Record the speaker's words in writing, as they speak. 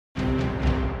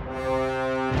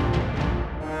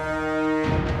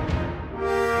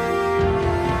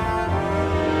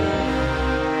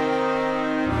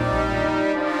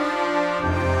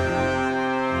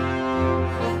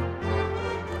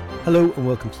Hello and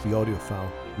welcome to the Audiophile.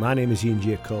 My name is Ian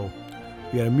J. Cole.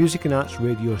 We are a music and arts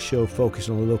radio show focused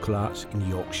on the local arts in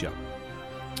Yorkshire.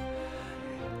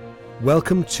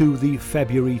 Welcome to the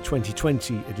February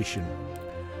 2020 edition.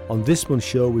 On this month's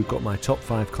show we've got my top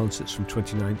 5 concerts from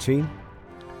 2019.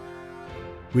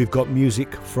 We've got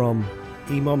music from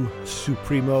Imam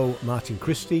Supremo Martin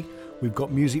Christie. We've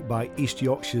got music by East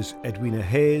Yorkshire's Edwina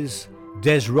Hayes,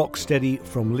 Des Rocksteady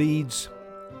from Leeds.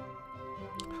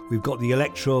 We've got the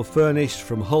Electro Furnace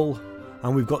from Hull,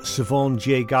 and we've got Siobhan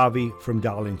J. Garvey from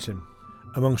Darlington,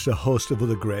 amongst a host of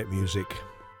other great music.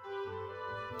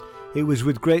 It was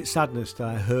with great sadness that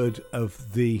I heard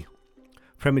of the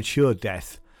premature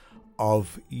death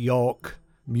of York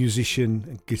musician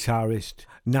and guitarist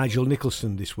Nigel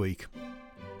Nicholson this week.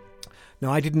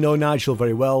 Now, I didn't know Nigel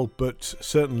very well, but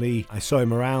certainly I saw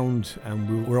him around and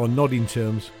we were on nodding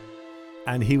terms.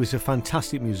 And he was a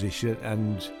fantastic musician,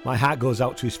 and my heart goes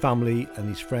out to his family and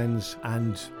his friends.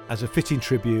 And as a fitting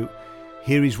tribute,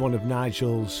 here is one of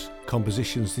Nigel's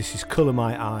compositions. This is Colour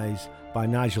My Eyes by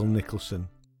Nigel Nicholson.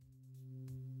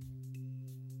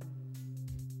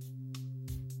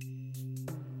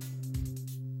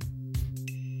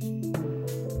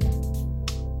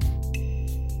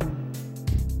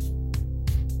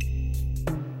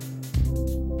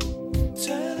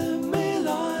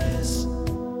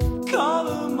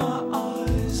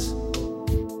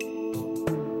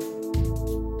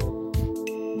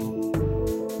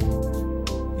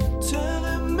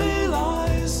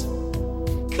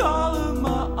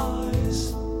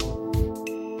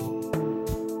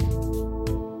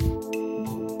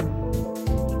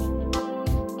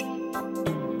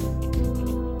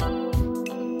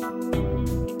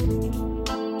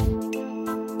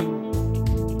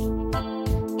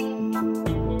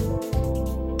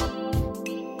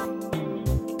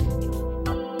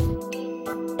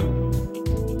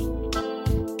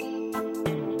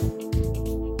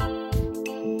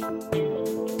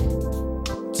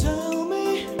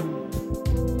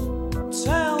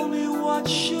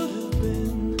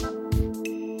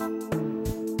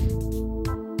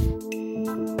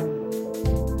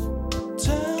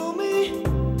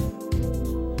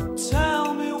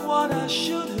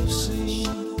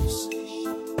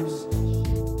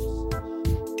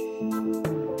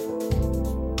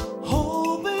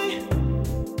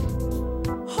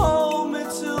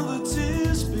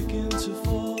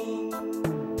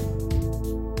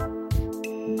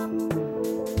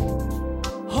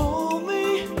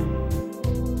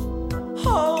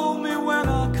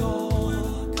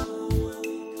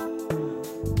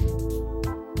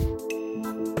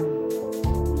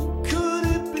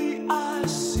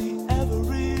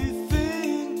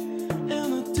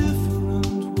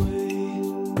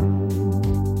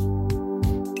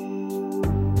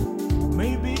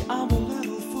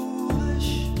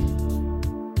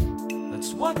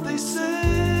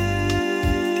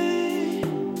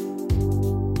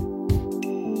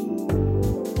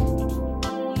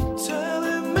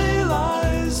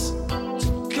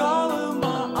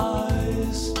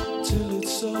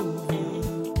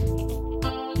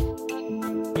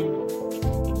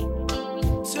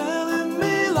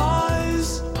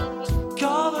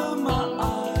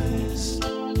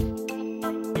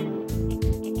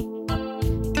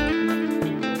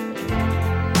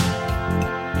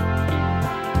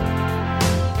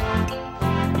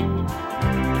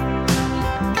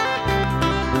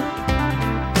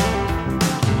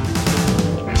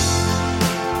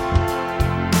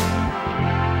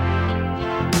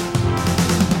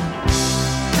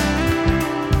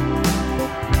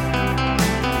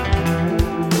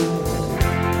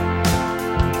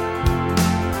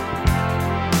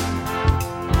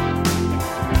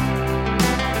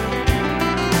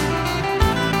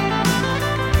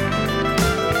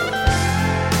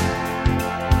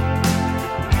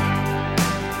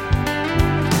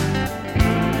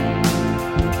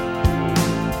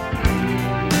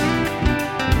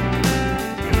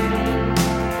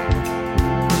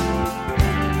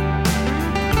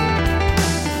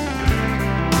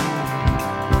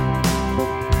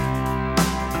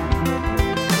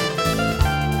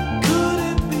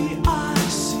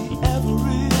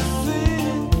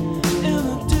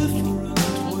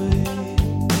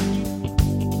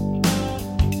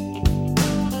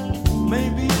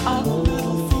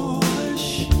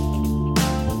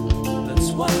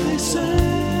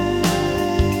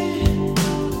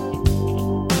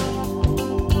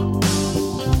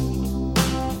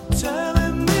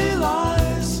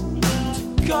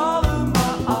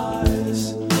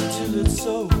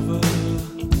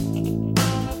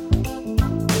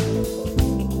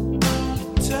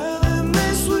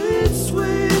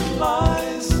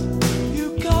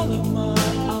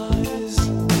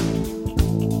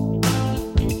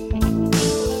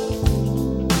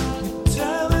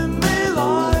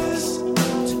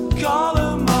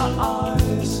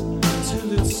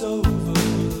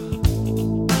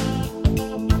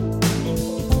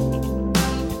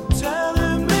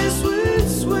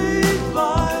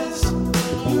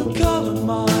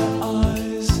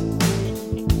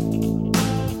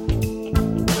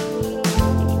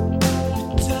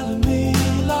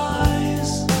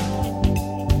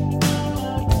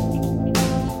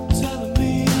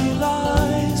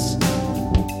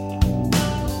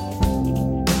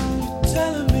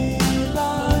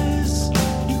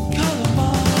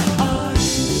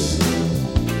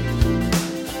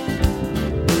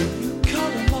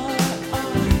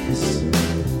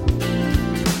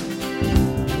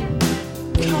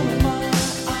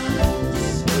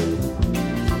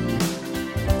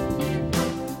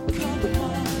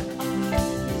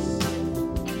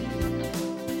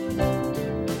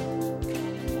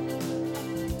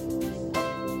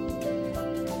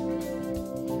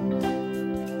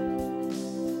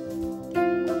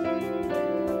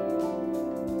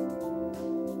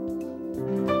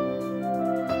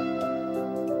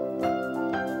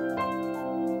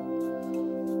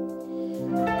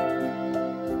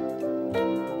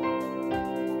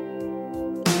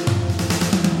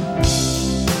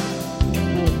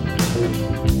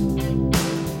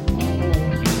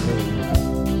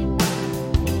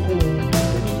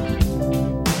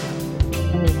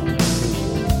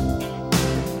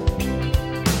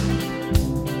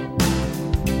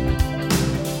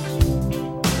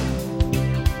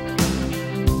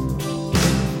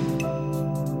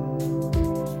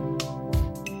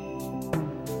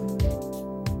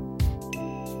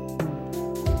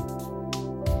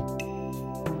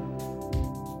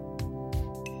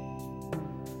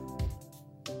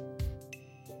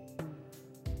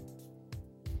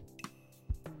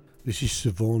 This is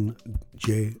Siobhan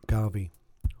J. Garvey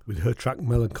with her track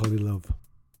Melancholy Love.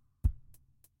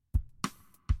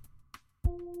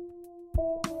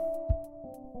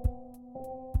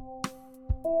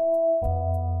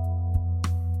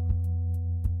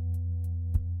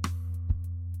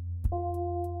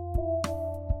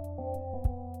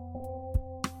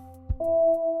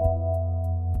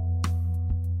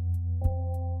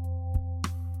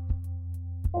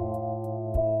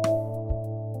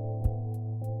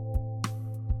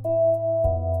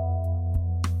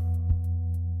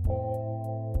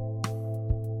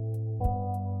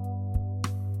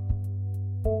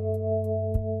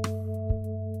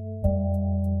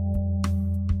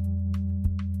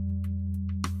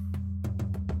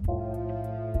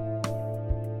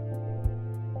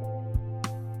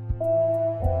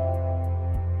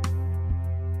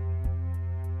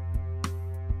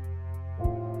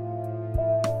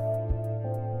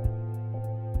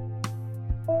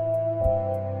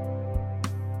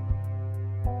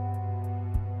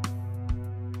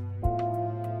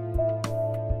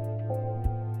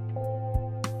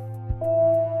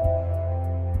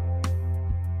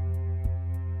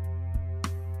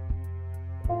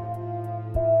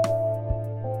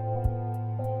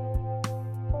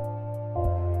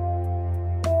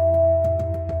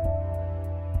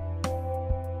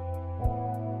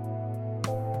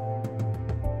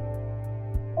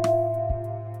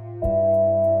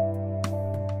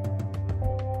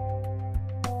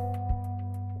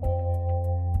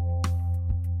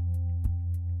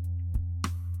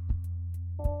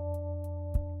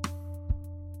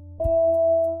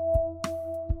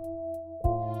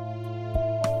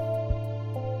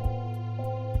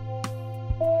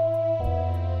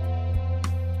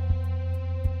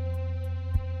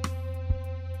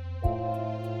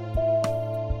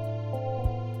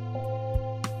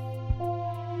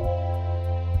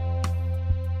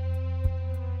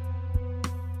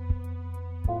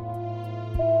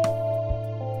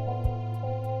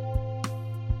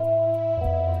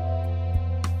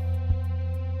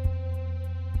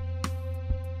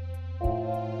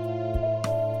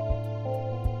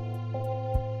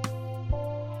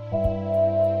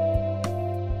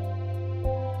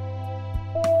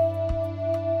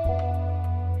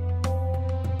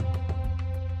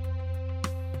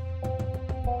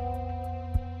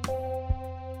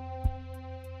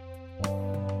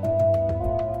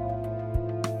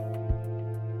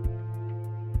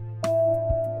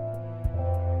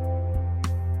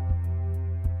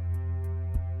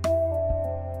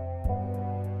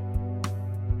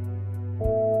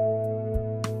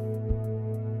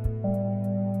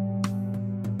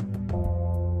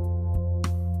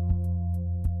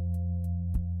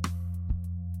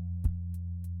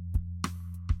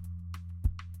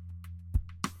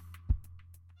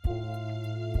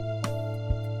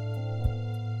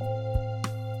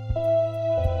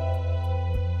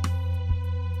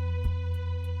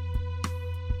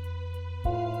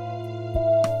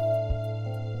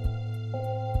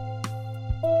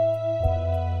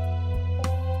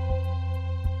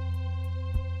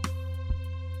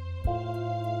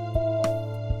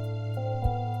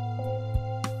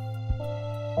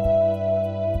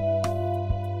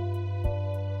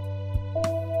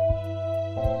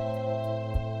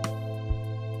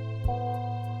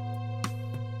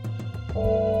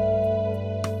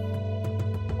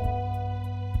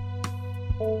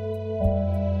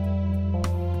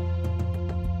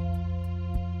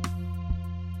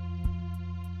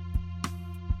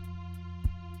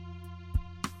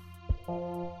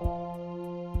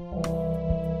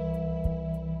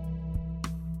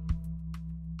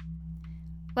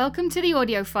 Welcome to the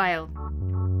Audiophile.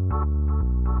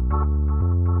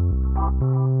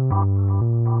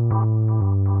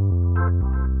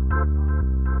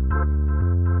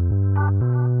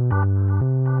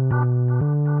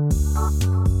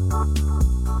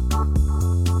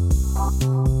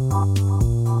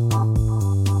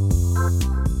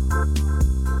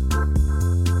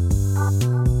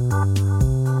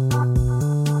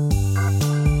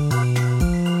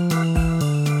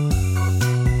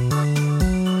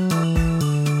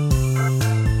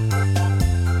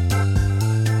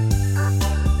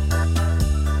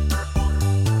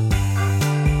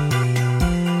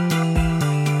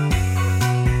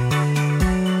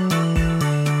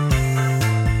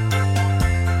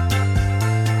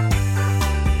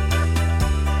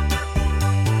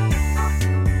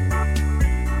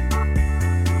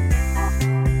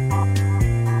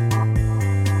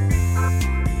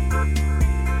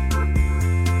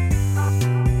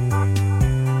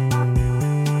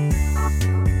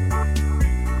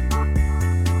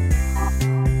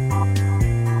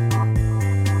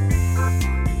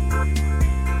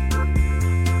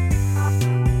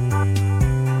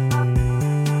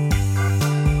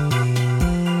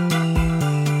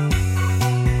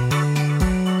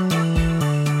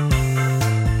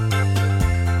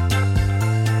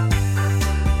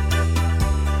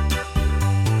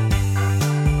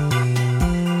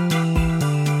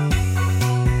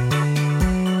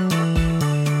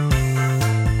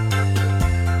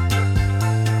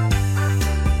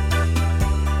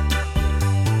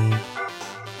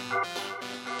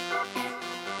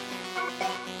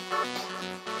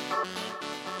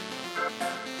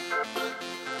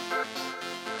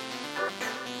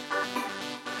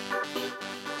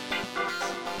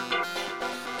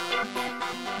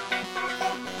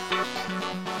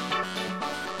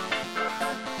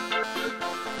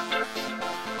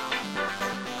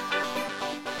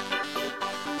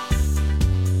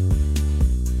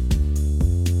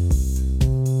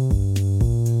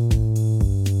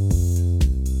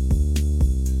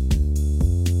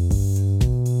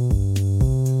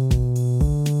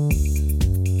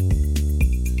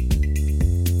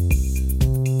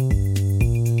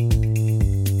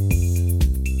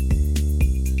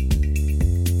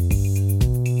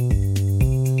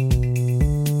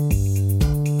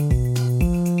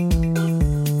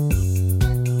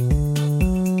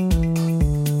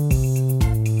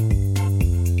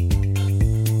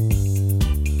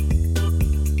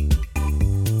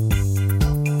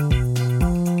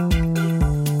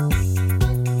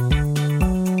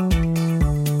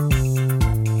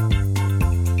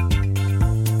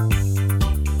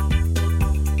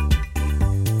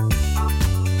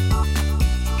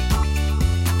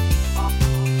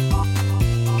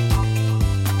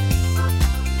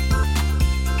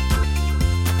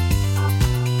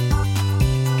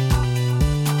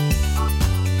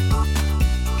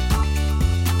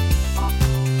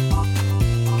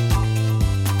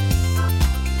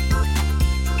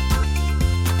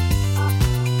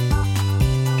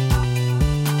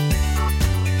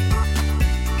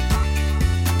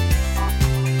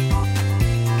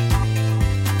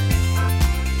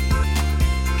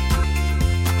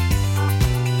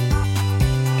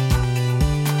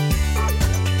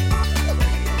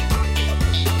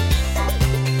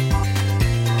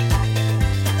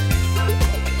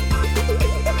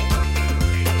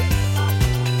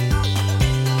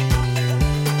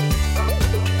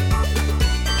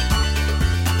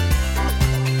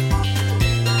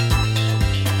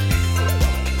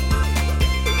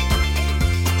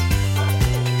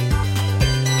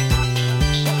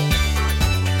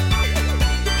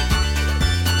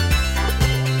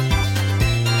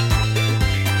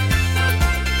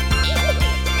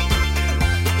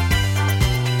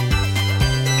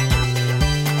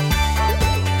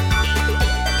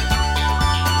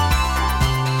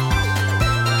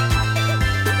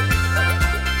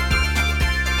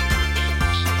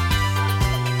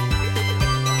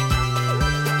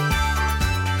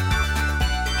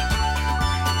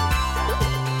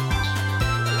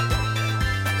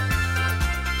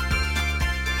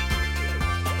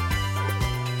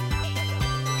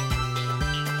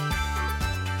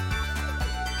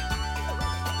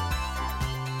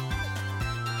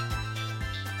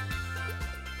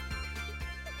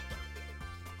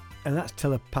 And that's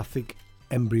Telepathic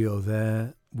Embryo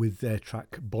there with their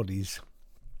track Bodies.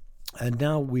 And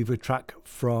now we've a track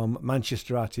from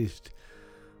Manchester artist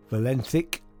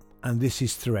Valenthic, and this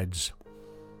is Threads.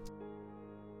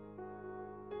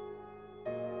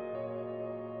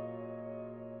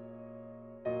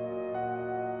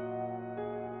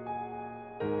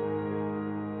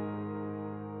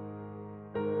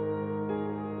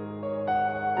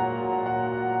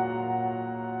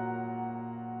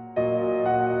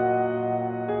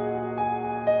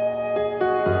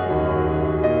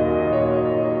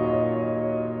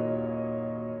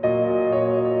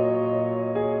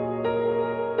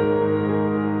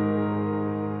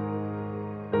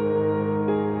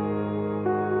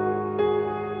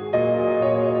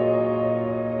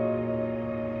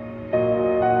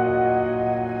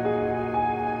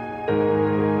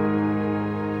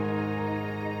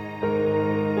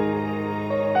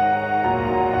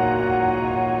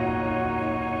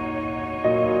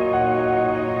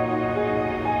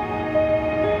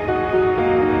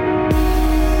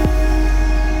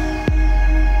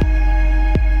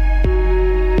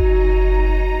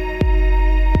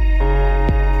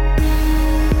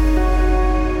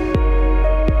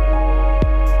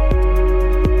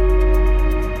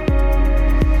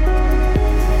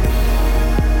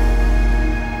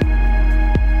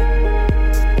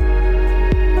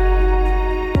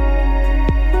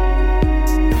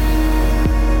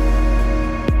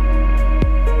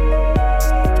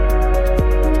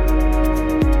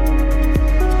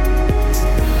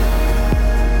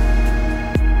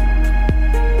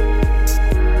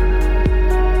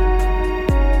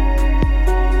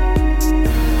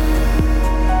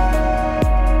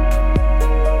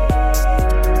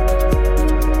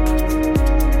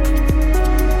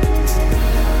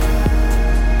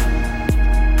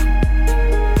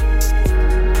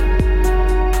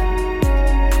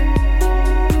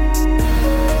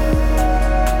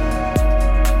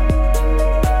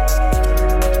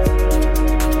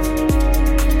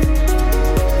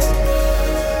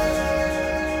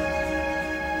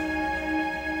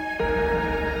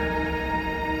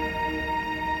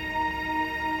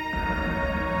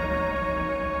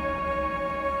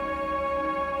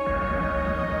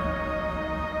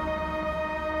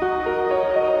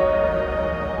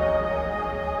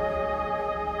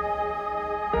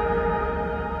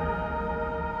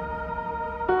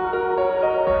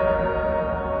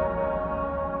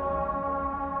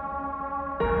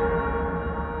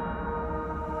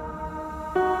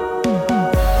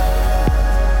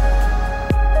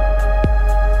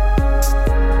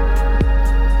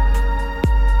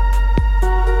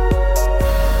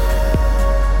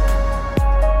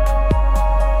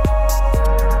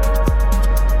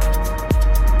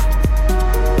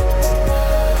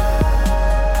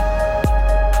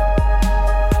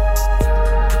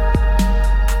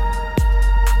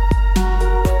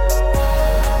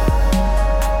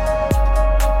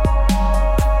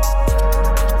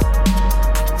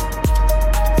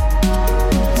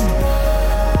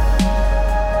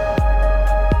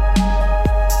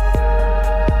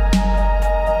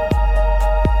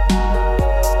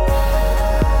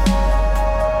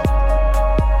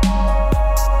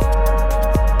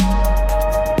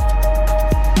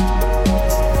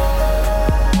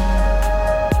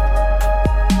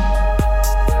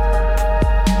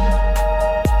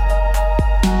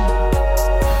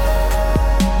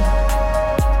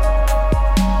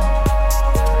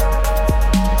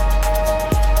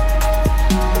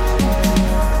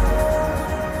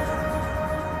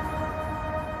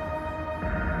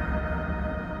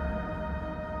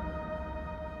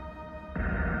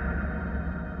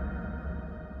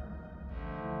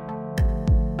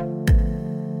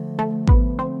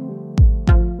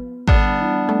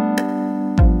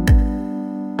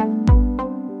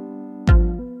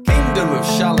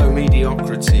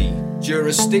 mediocrity,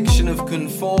 jurisdiction of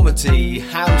conformity,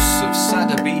 house of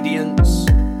sad obedience,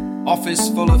 office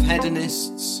full of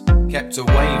hedonists, kept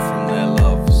away from their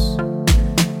loves.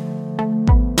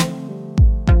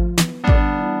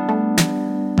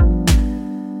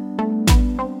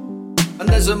 And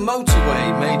there's a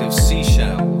motorway made of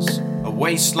seashells, a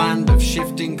wasteland of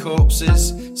shifting corpses,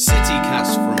 city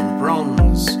cast from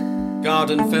bronze,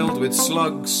 garden filled with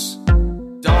slugs,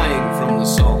 dying from the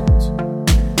salt.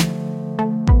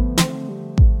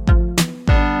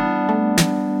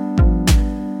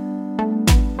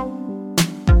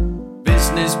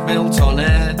 Business built on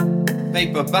air,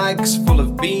 paper bags full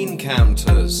of bean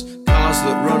counters, cars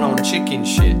that run on chicken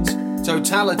shit,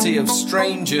 totality of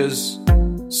strangers,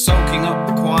 soaking up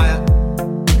the quiet.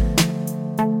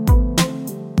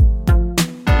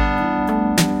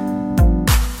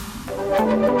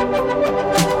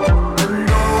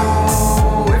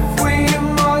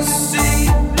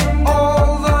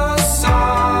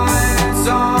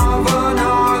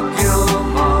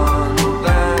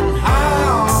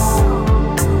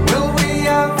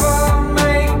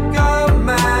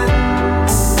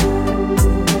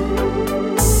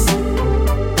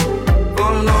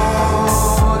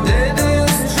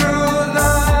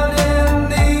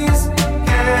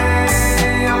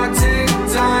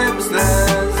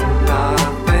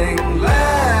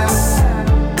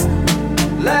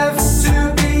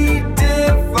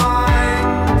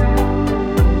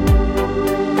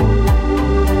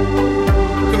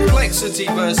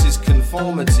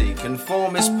 conformity.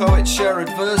 Conformist poets share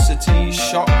adversity.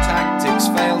 Shock tactics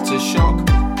fail to shock.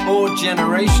 Poor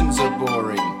generations are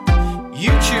boring.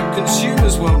 YouTube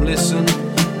consumers won't listen.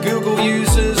 Google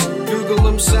users Google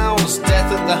themselves.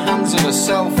 Death at the hands of a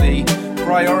selfie.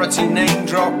 Priority name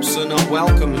drops are not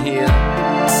welcome here.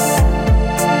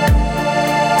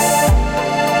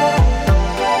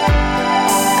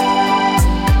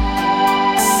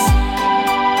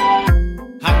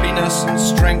 Happiness and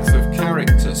strength of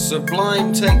character.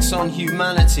 Sublime takes on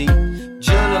humanity.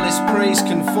 Journalist praise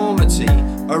conformity.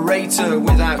 Orator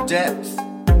without depth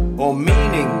or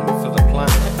meaning for the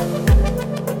planet.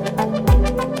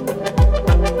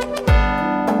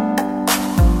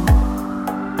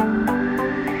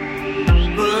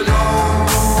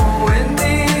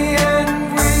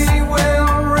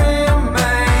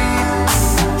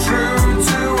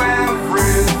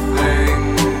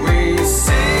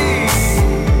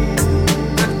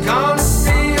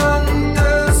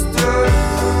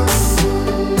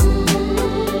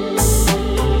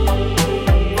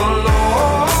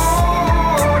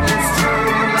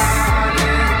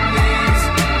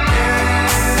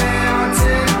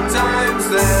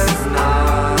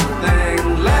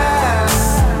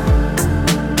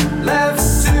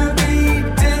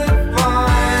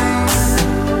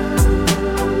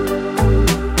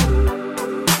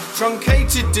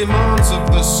 Demands of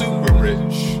the super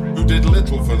rich, who did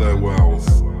little for their wealth.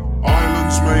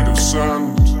 Islands made of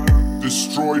sand,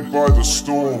 destroyed by the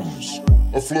storms.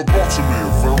 A phlebotomy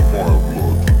of vampire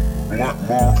blood, black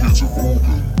market of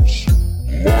organs.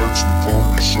 Lives that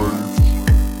can't be saved,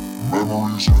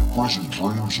 memories of present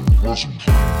dreams and pleasant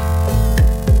dreams.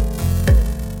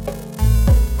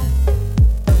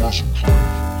 Pleasant dreams.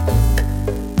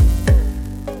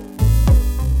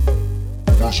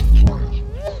 Pleasant dreams.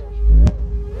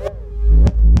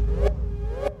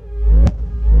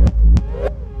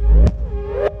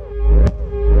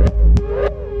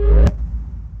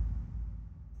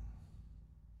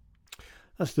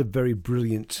 That's the very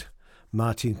brilliant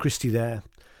Martin Christie there,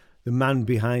 the man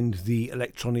behind the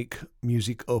electronic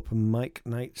music open mic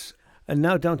nights. And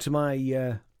now down to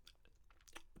my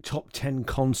top 10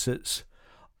 concerts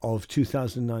of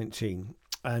 2019.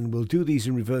 And we'll do these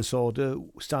in reverse order,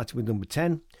 starting with number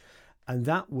 10. And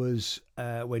that was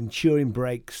when Turing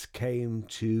Breaks came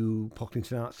to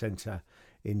Pocklington Arts Centre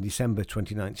in December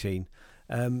 2019.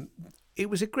 It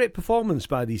was a great performance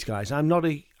by these guys. I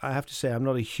have to say, I'm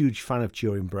not a huge fan of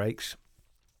Turing Breaks.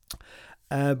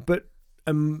 But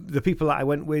the people that I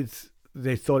went with,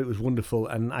 they thought it was wonderful,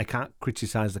 and I can't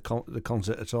criticise the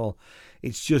concert at all.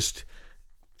 It's just,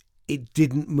 it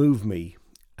didn't move me,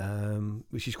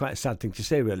 which is quite a sad thing to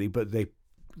say, really. But the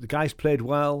guys played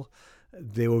well.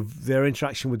 Their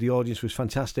interaction with the audience was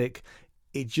fantastic.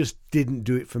 It just didn't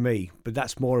do it for me. But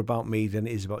that's more about me than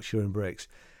it is about Turing Breaks.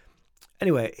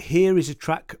 Anyway, here is a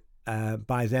track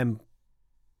by them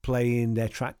playing their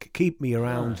track Keep Me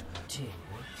Around. 1, 2,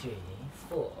 3,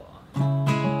 4.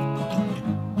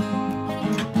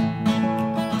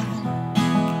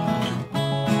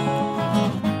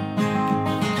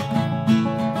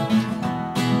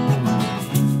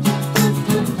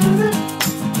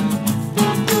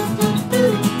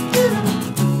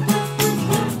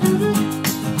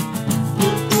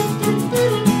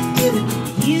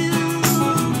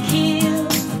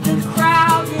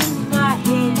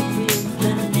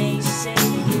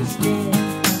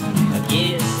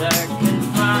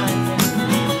 Find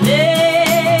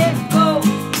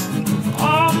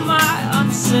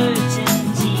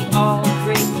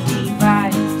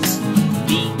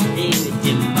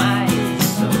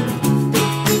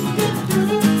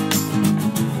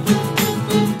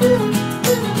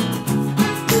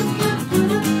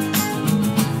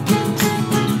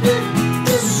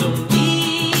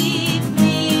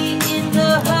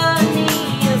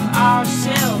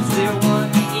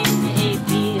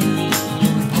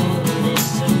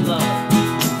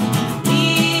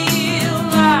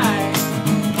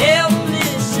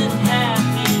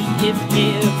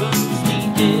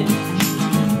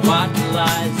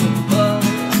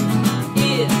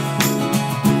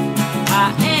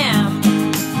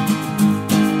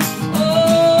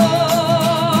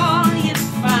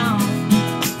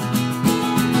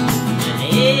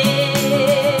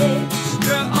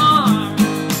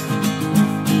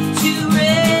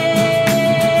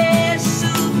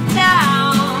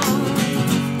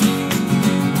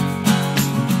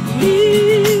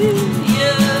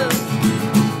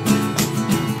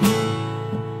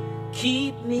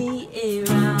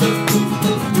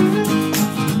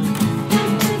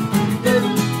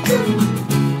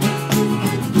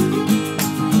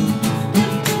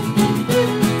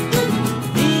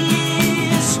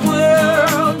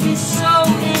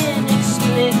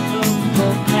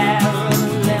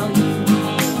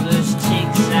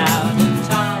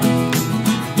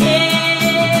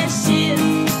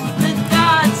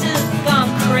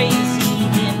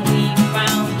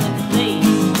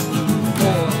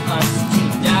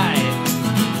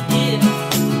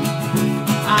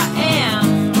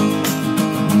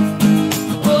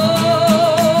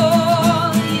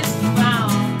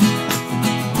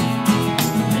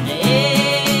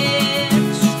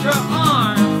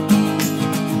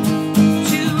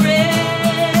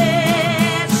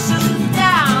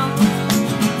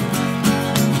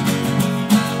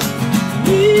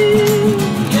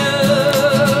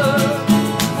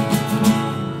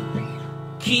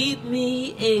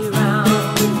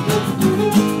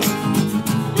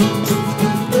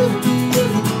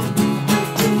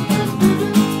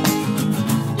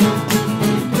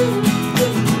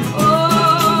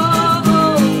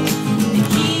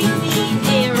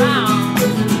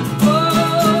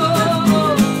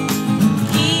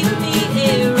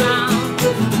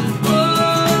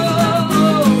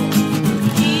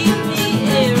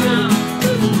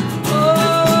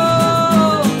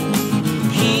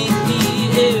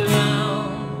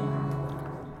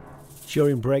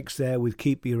During breaks there with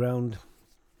Keep Me Around,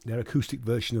 their acoustic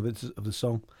version of the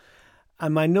song.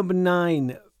 And my number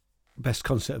 9 best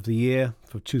concert of the year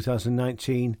for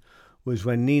 2019 was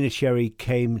when Nina Cherry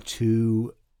came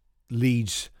to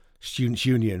Leeds Students'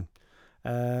 Union.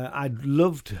 I'd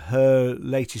loved her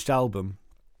latest album,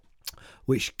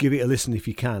 which give it a listen if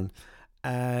you can.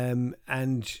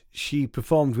 And she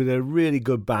performed with a really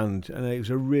good band, and it was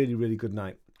a really, really good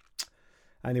night.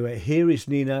 Anyway, here is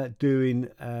Nina doing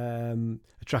a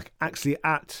track actually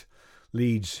at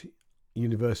Leeds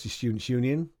University Students'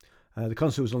 Union. The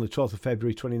concert was on the 12th of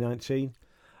February 2019.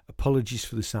 Apologies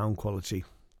for the sound quality.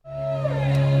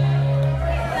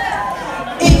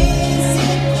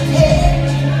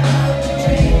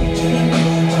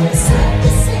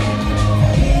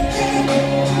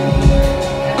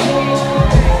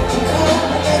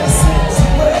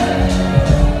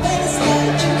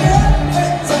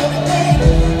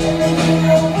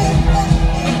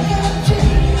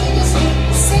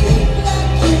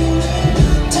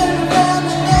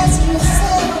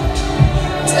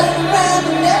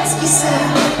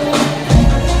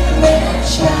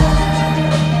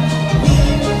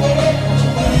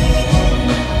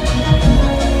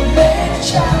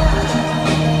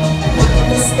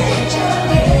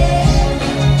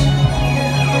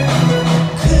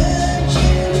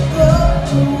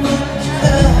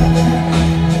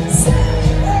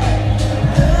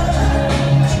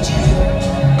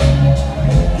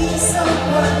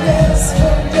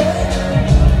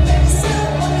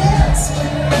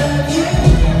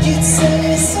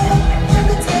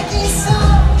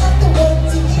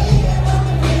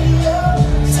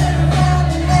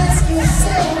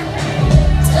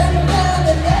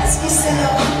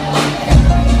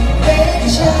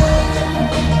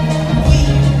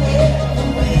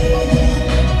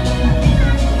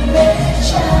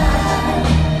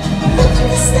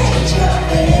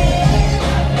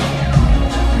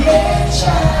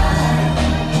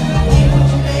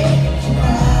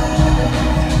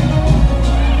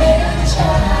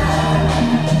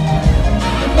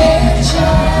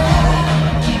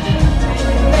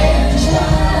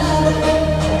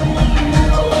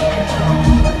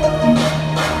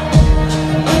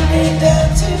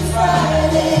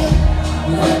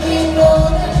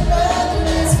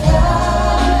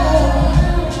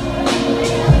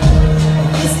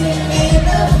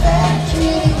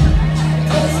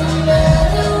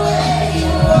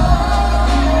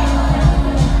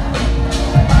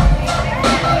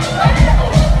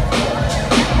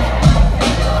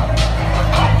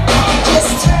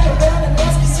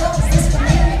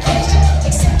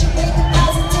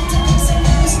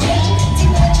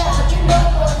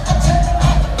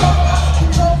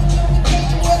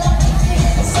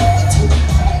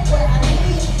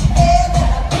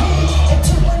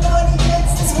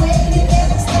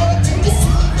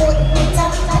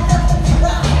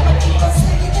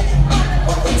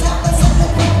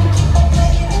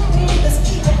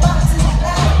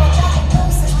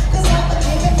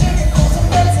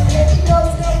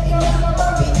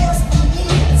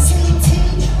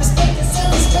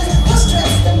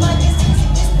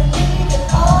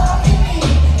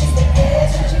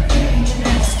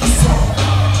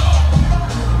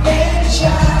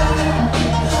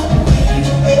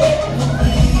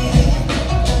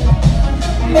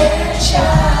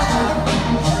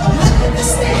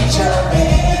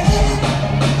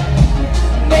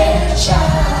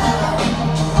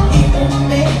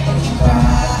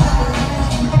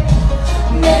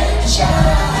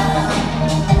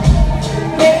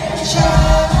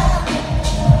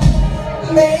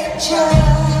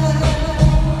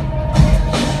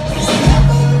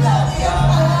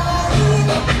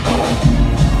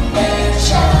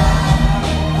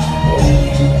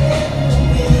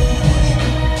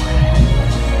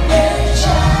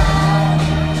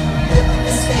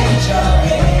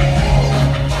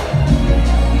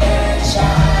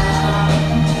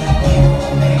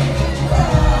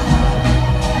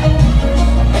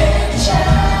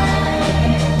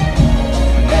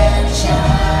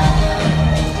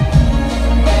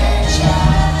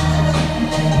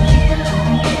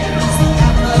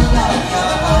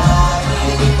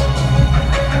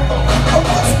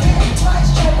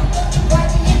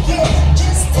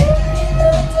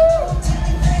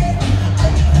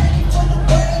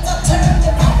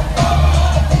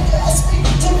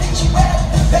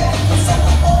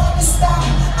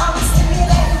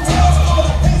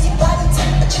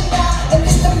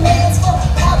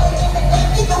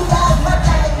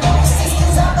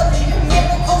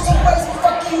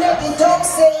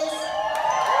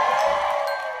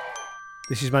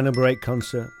 This is my number 8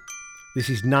 concert. This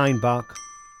is 9 Bark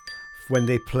when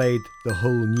they played the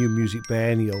Hull New Music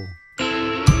Biennial.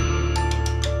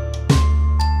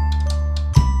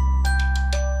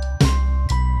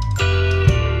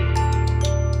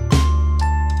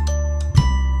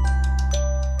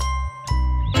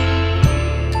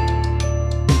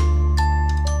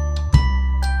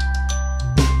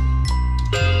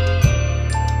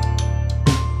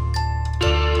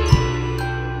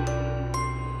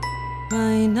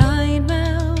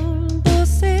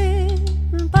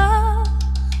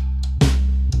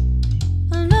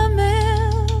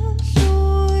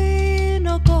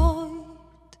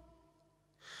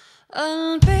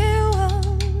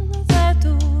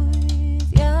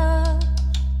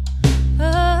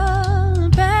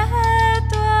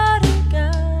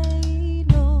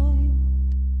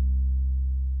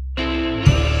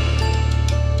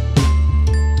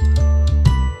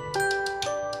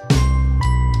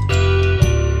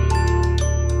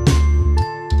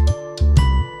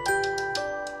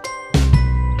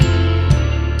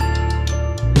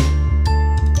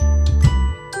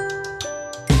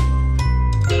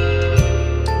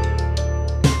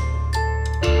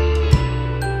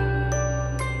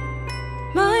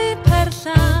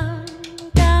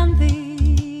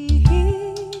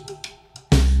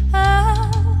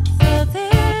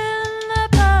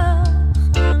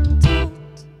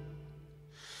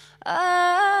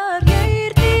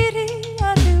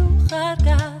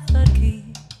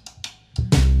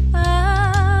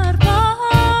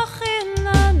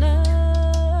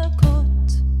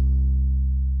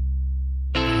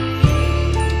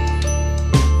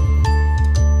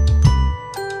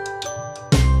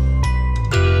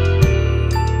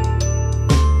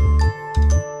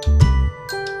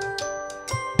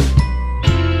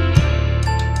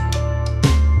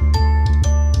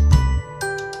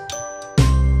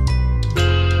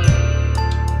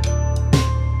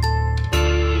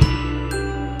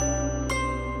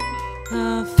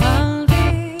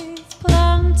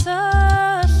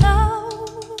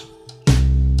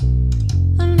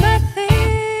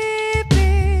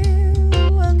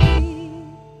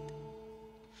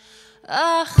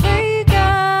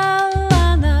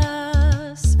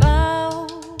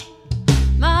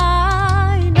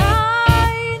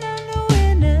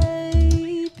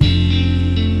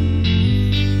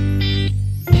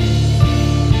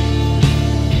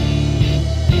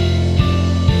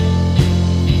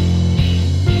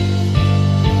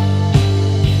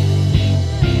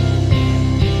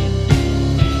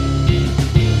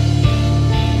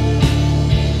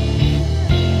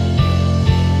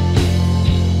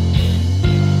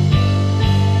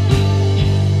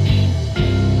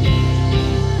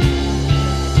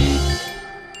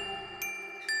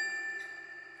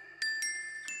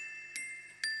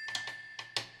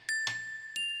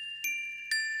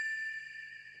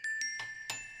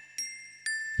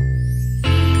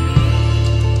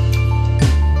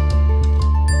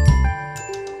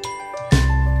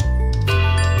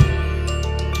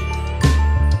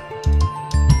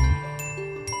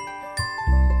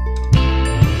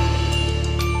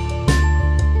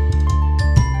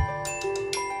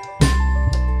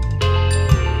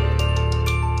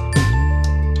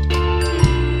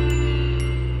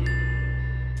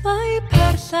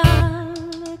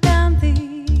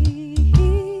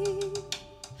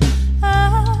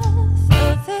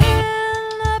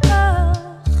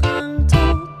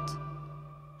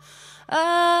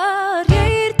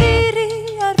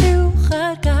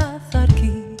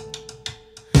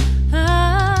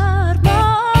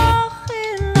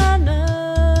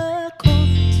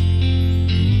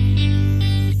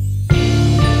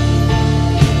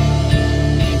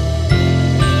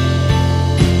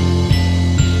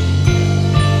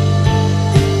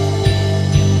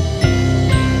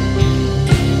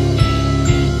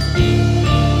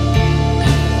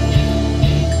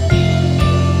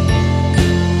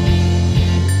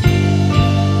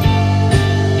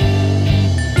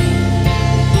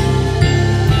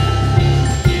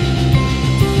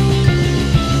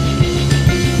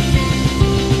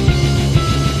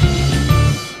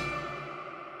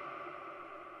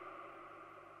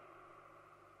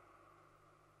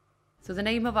 So the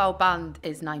name of our band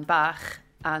is Nine Bach,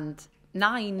 and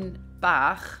Nine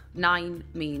Bach, nine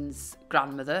means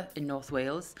grandmother in North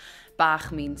Wales, Bach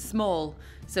means small,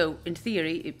 so in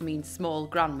theory it means small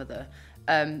grandmother,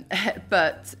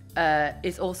 but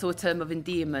it's also a term of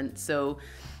endearment, so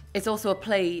it's also a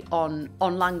play on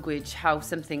language, how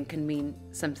something can mean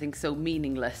something so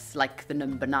meaningless, like the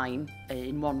number 9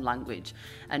 in one language,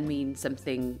 and mean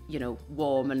something, you know,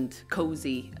 warm and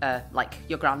cozy, like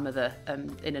your grandmother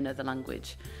in another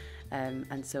language.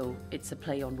 And so it's a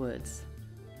play on words.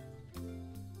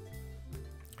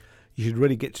 You should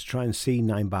really get to try and see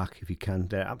Ninebach if you can.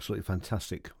 They're absolutely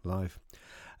fantastic live.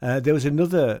 There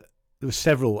were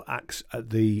several acts at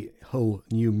the Hull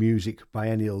New Music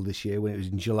Biennial this year when it was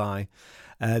in July.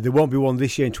 There won't be one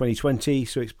this year in 2020,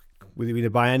 so it's with it being a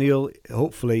biennial.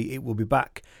 Hopefully it will be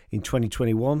back in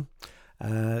 2021.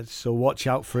 So watch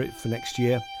out for it for next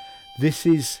year. This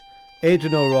is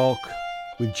Aidan O'Rourke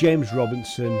with James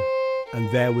Robinson and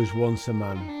There Was Once a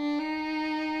Man.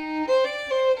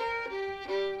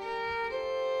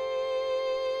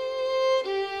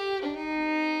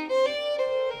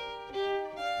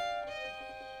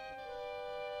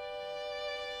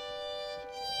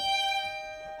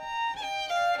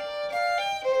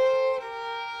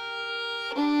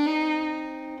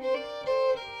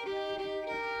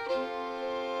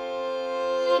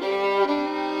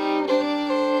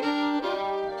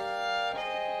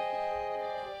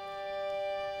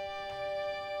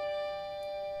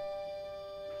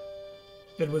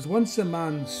 There was once a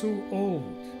man so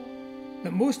old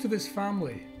that most of his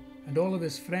family and all of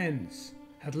his friends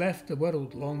had left the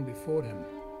world long before him.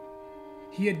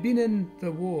 He had been in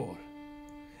the war,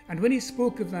 and when he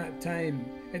spoke of that time,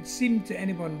 it seemed to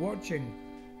anyone watching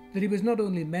that he was not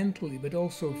only mentally but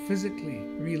also physically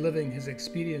reliving his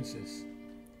experiences.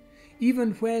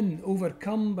 Even when,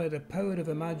 overcome by the power of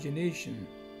imagination,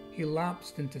 he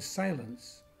lapsed into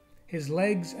silence, his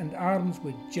legs and arms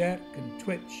would jerk and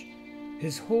twitch,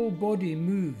 his whole body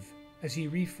move as he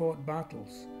refought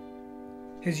battles.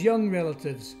 His young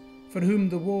relatives, for whom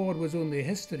the war was only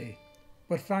history,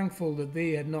 were thankful that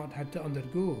they had not had to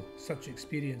undergo such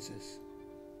experiences.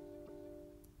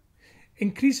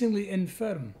 Increasingly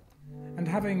infirm, and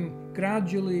having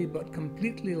gradually but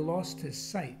completely lost his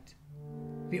sight,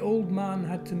 the old man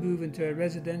had to move into a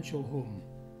residential home.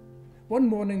 One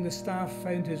morning the staff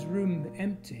found his room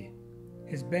empty,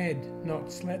 his bed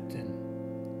not slept in.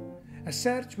 A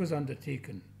search was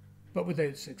undertaken, but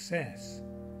without success.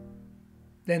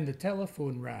 Then the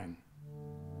telephone rang.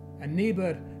 A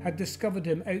neighbour had discovered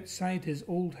him outside his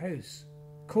old house,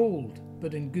 cold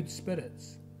but in good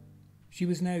spirits. She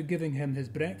was now giving him his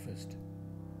breakfast.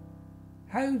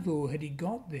 How, though, had he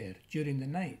got there during the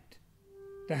night?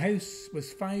 The house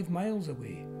was 5 miles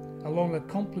away, along a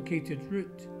complicated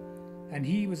route, and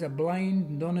he was a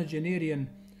blind nonagenarian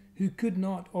who could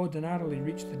not ordinarily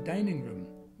reach the dining room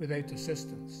without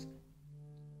assistance.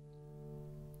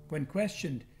 When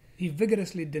questioned, he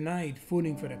vigorously denied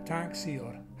phoning for a taxi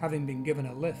or having been given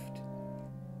a lift.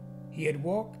 He had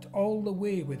walked all the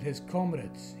way with his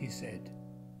comrades, he said,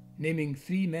 naming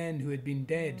 3 men who had been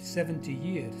dead 70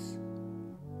 years.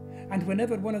 And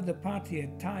whenever one of the party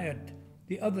had tired,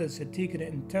 the others had taken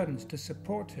it in turns to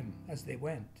support him as they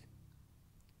went.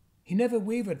 He never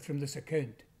wavered from this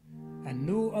account, and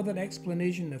no other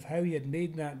explanation of how he had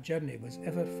made that journey was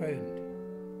ever found.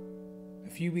 A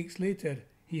few weeks later,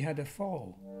 he had a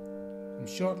fall, and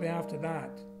shortly after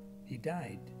that, he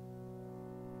died.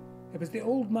 It was the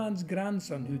old man's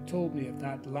grandson who told me of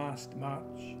that last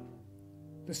march.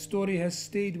 The story has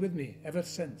stayed with me ever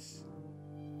since.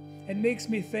 It makes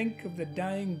me think of the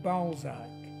dying Balzac,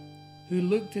 who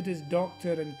looked at his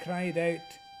doctor and cried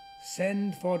out,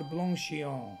 "Send for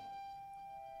Blanchillon."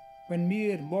 When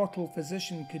mere mortal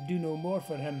physician could do no more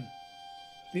for him,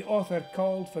 the author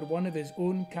called for one of his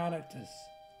own characters.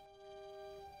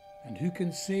 And who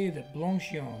can say that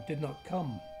Blanchillon did not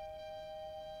come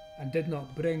and did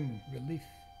not bring relief?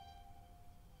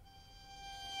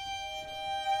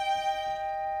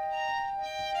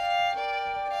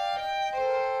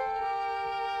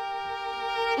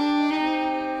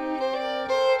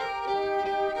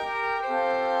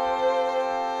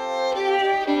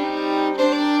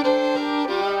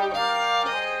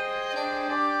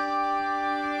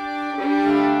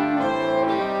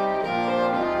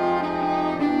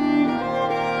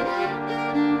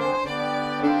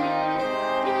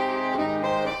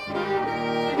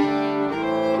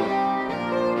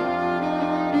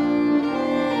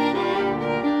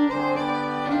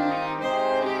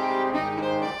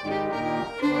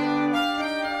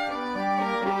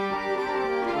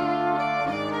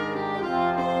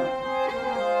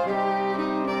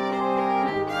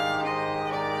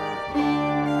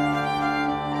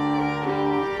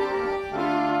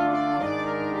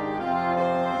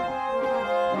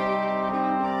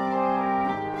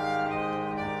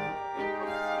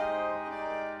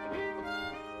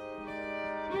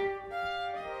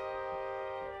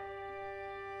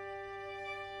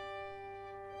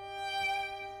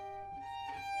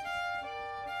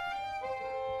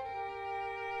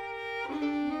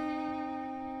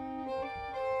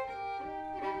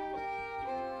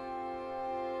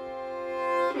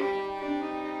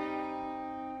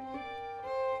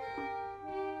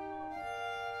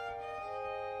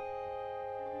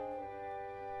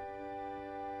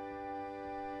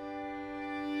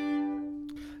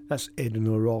 That's Aidan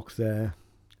O'Rourke there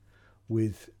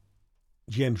with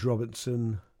James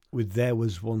Robertson with There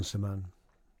Was Once a Man.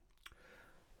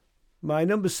 My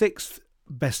number 6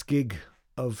 best gig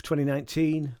of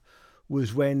 2019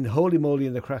 was when Holy Moly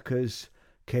and the Crackers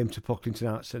came to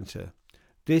Pocklington Arts Centre.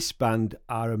 This band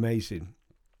are amazing.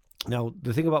 Now,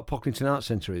 the thing about Pocklington Arts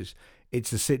Centre is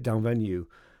it's a sit-down venue.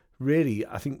 Really,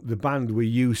 I think the band were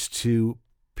used to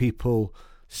people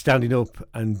standing up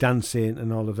and dancing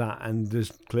and all of that, and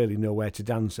there's clearly nowhere to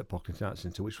dance at Pocklington Arts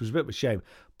Centre, which was a bit of a shame,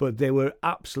 but they were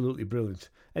absolutely brilliant.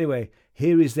 Anyway,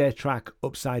 here is their track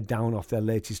Upside Down off their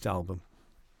latest album.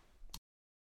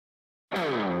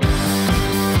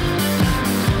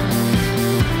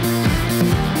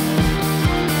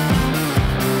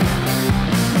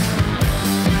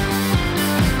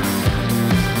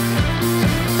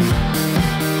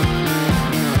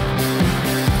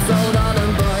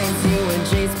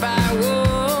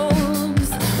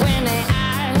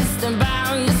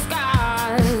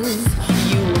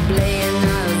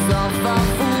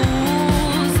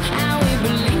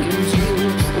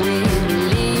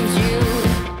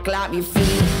 Your feet in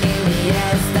the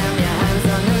air, stamp your hands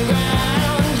on the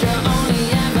ground. You're only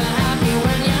ever happy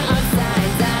when you're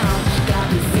upside down. Clap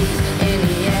your feet in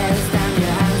the air, stamp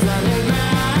your hands on the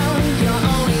ground. You're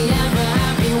only ever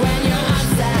happy when you're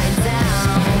upside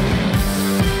down.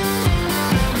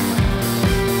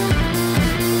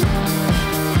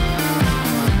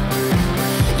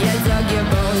 You dug your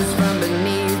bones from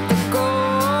beneath the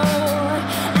gold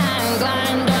and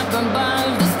climbed up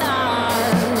above the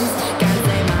stars. Can't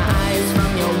take my eyes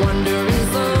from your wandering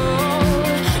soul.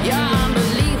 You're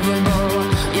unbelievable,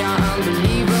 you're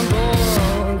unbelievable.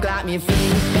 Clap your feet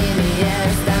in the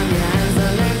air, stamp your hands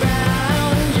on the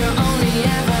ground. You're only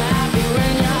ever happy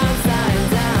when you're upside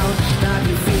down. Clap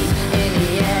your feet in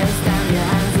the air, stamp your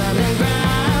hands on the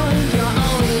ground. You're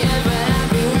only ever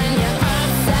happy when you're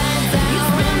upside down. You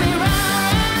spin me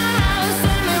round,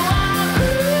 send me wild.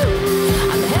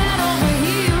 Ooh, I'm head over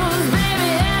heels, baby,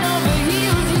 head over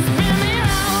heels. You spin me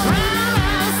round,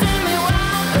 round, send me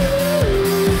wild.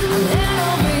 Ooh, I'm head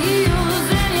over heels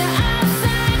and you're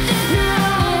upside down. You're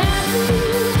only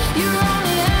happy, you're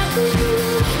only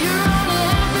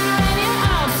happy when you're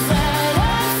upside down.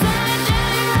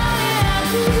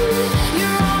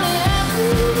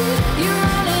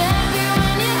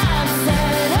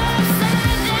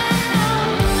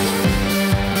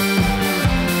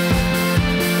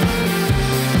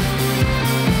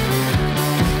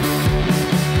 You're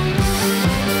only happy, you're only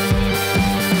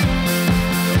happy when you're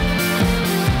upside down.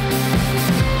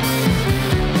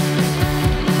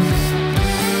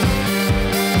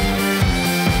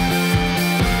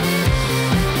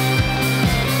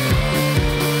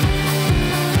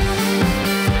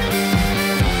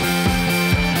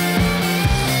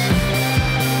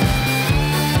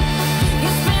 You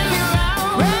spin me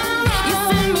round, round, you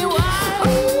spin me wild.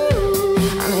 Ooh,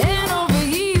 I'm head over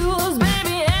heels,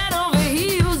 baby, head over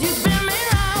heels. You spin me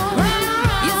round, round,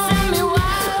 you spin me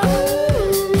wild.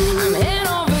 Ooh, I'm head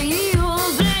over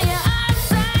heels and you're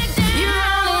upside down. You're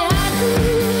only happy,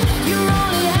 you're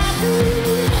only happy,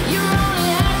 you're only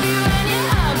happy when you're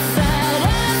upside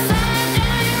down.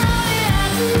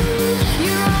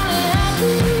 You're only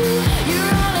happy,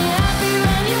 you're only happy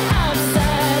when you're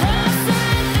upside down.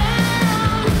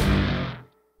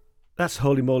 That's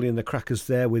Holy Moly and the Crackers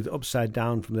there with Upside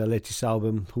Down from their latest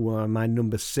album, who are my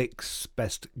number 6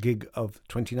 best gig of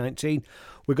 2019.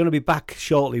 We're going to be back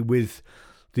shortly with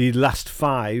the last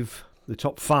 5, the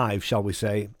top 5, shall we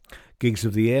say, gigs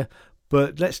of the year.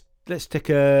 But let's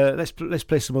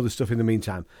play some other stuff in the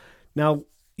meantime. Now,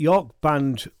 York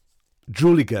band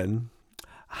Drulligan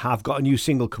have got a new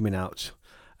single coming out.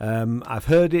 I've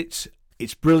heard it,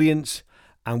 it's brilliant,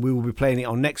 and we will be playing it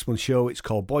on next month's show. It's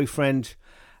called Boyfriend.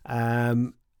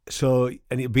 And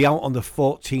it'll be out on the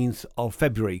 14th of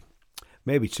February,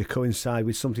 maybe to coincide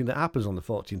with something that happens on the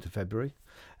 14th of February.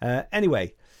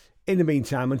 Anyway, in the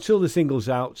meantime, until the single's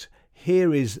out,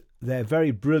 here is their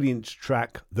very brilliant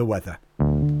track, The Weather.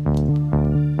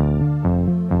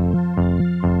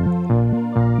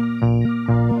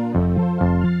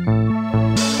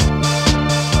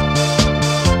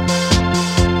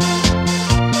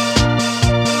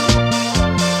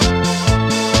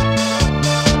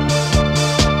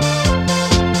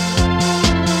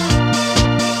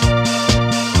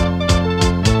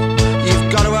 You've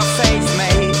got to have faith,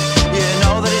 mate. You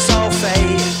know that it's all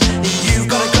fate. You've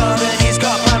got a God and he's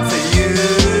got a plan for you.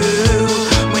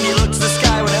 When you look to the sky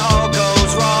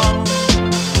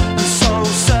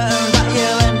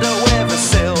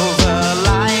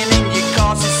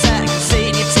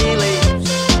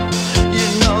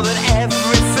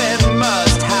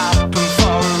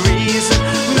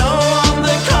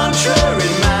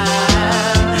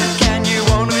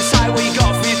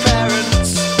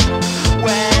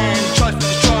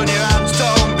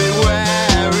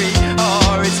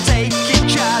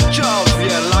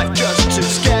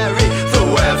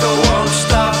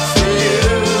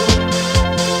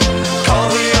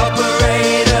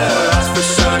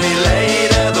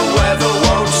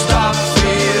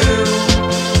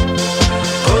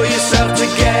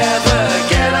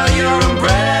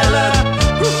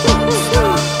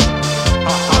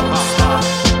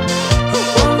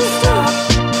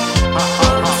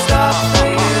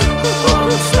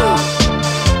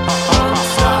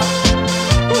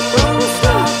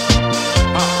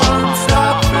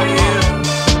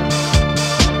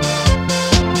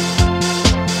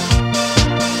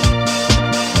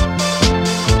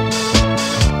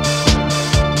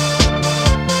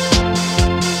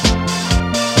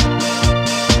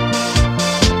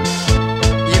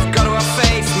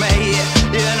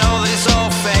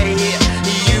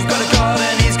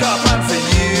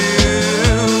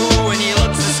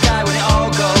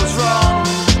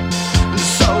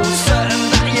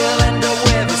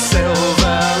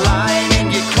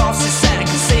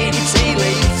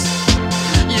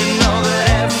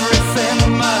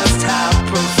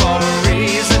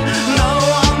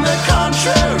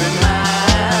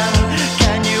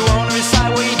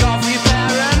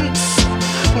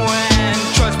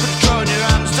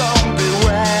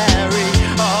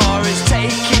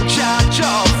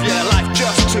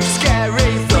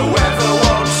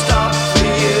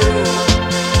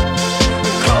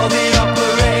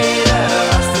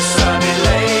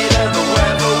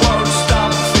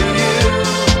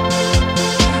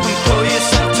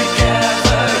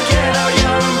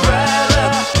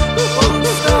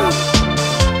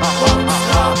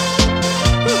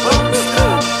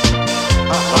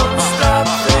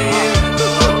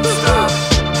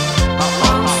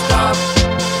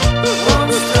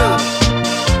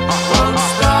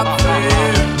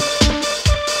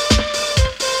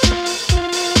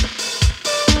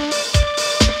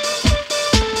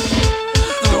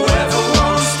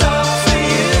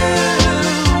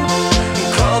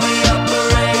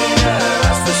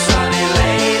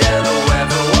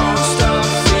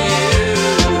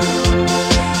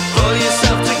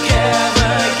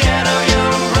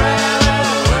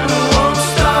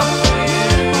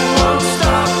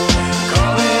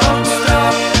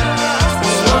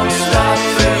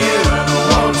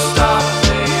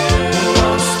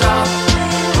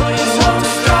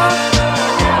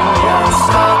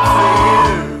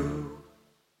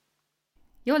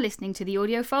You're listening to the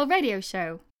Audiophile Radio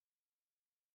Show.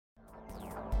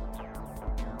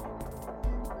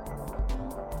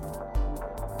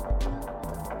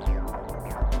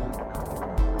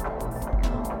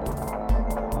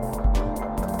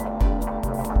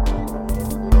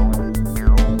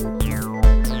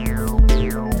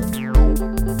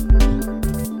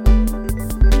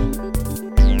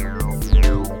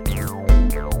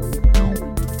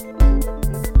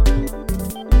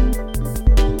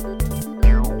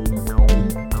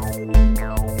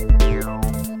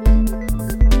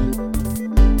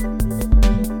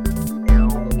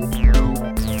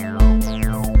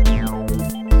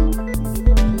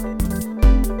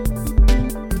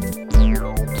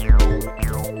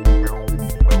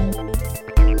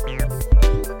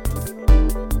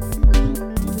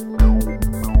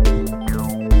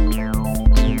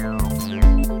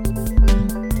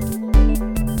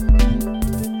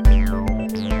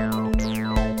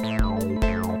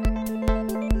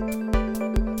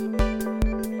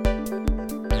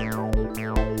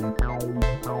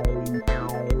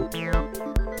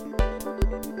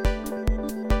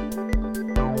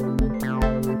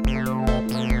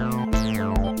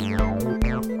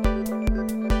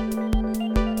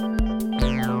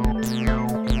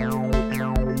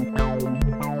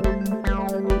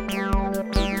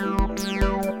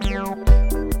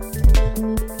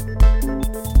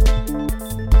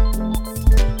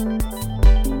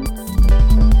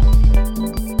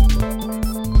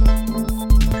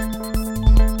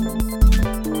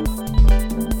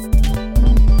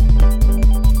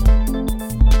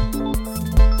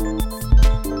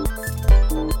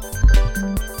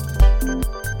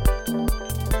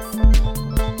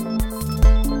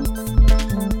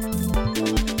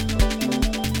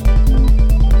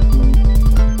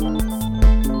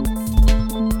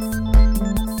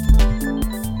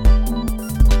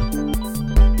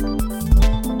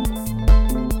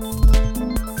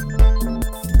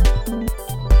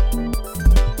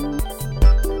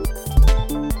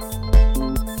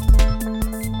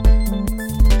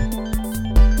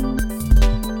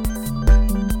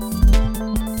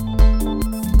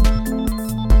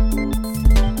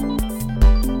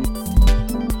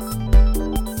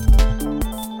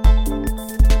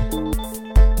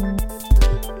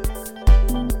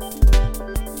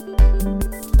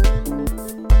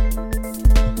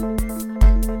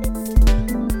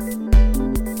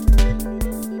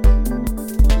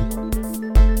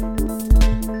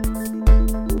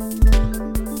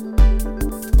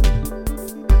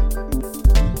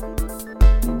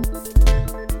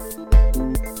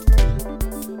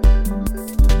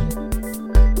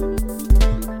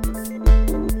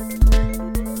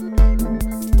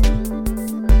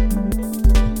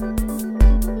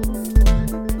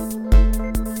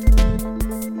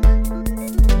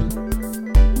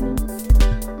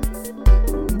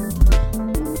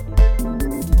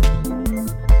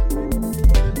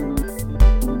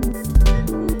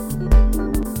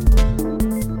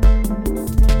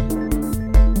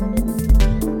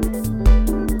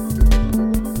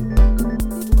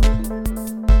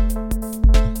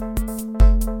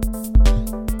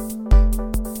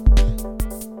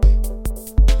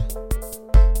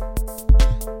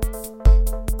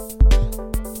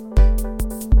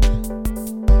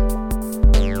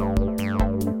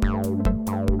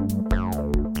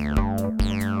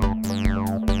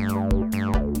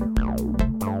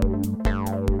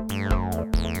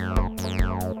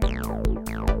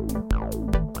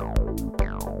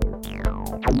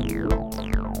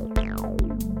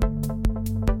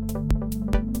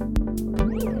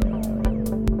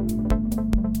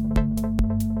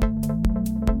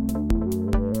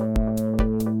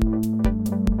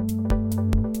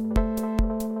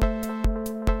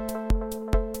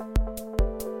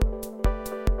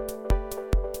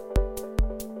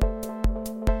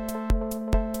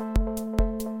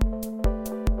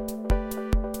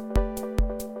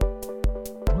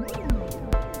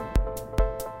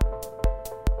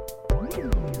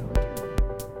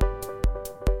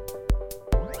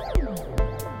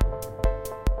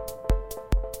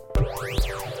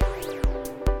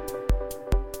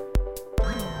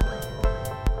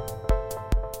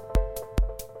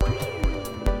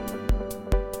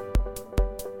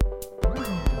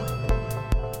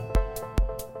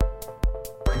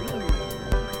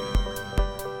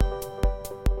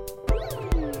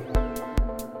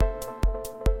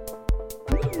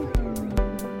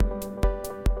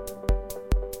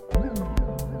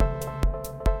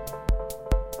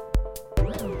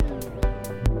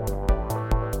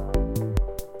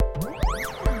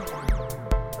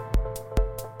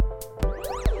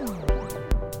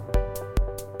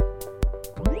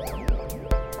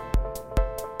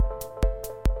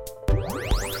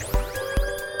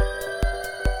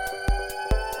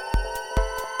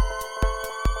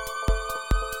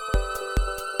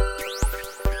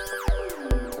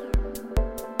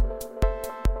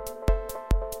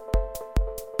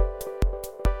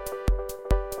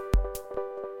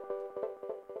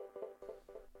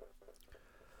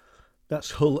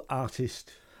 That's Hull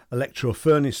artist Electro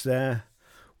Furnace there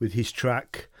with his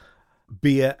track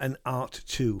Beer and Art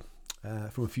 2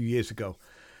 from a few years ago.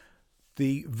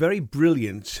 The very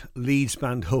brilliant Leeds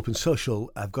band Hope and Social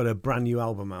have got a brand new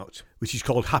album out, which is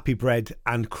called Happy Bread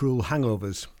and Cruel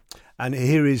Hangovers. And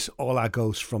here is All Our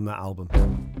Ghosts from that album.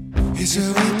 It's where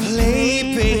we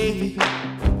play, baby.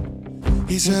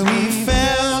 It's where we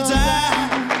fell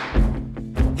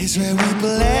down. It's where we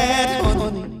bled,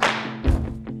 honey,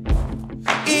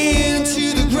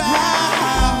 into the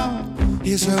ground.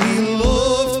 It's where we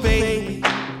loved, baby.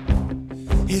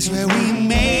 It's where we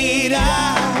made out.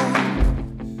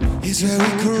 It's where we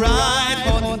cried,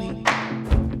 honey.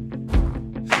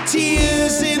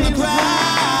 Tears in the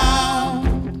ground.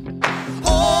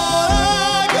 All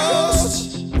our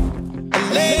ghosts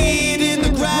are laid in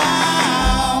the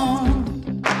ground.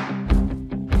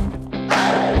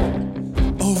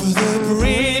 Over the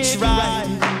bridge ride,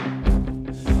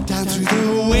 down through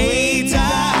the way down.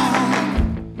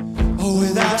 Oh,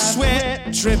 without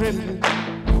sweat dripping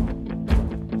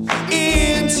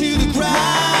into the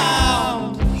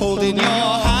ground, holding your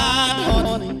hand,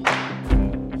 honey.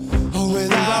 Oh,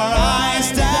 with our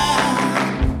eyes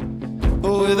down,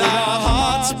 oh, with our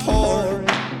hearts pouring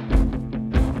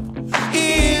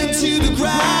into the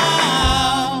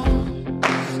ground.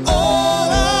 All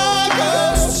our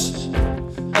ghosts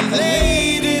are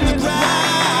laid in the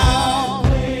ground.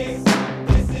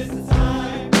 This is the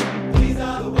time, these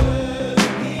are the words,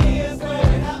 here's where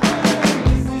it happens.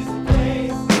 This is the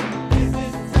place, this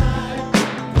is the time,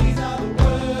 these are the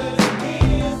words,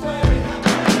 here's where it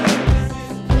happens.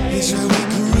 It's where we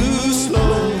grew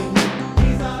slowly,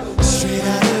 straight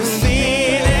out of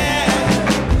thin air.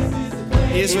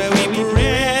 It's where we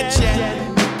bred jet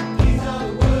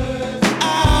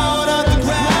out of the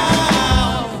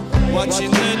ground,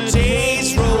 watching the days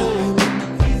roll,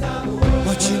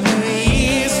 watching the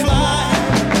years fly,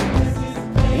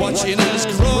 watching us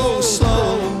grow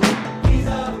slow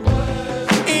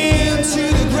into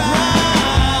the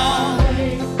ground.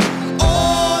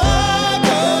 All our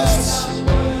ghosts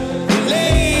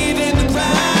laid in the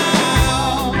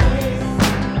ground.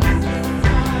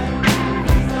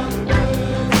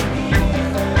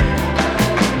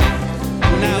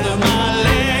 Now that my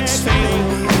legs fail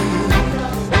me,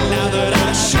 now that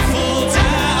I shuffle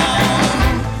down,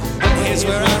 here's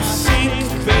where I think,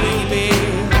 baby,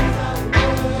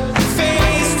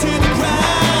 face to the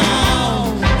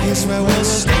ground. Here's where we'll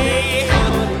stay,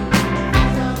 honey.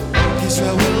 Here's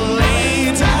where we'll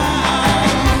lay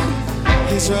down.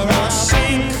 Here's where I'll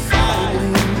sink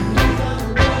finally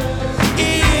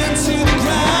into the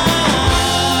ground.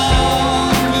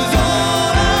 With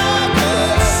all our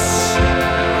ghosts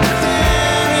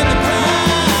there in the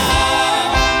ground.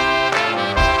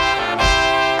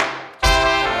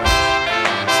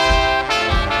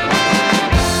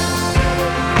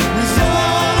 With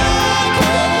all our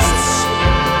ghosts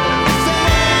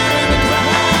there in the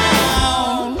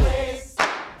ground.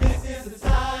 This is the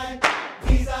time,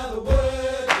 these are the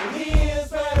words, and here's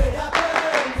where it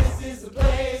happened. This is the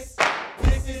place,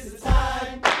 this is the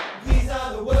time, these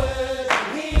are the words,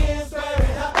 and here's where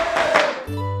it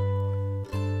happened.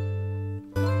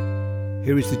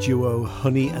 Here is the duo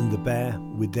Honey and the Bear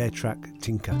with their track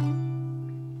Tinker.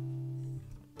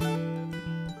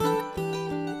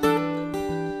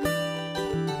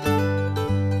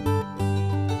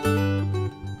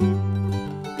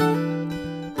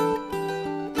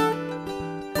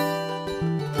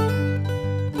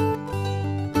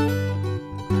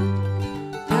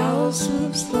 House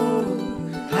loops low,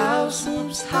 house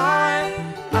loops high.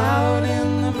 Out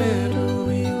in the middle,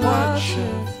 we watch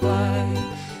her fly.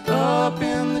 Up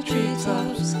in the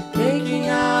treetops, making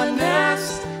our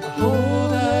nest. I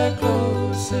hold her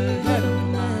close, her head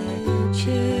on my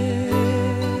chest.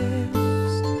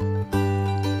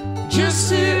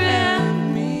 Just her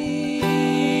and me.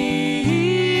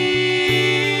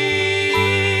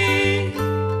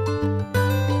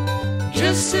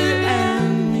 Just her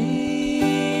and me.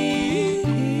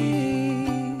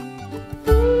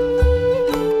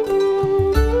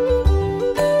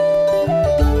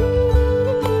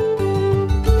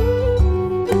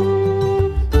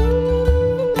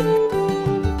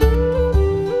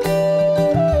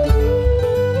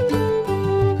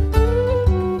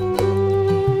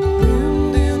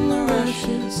 Wind in the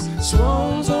rushes,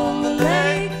 swans on the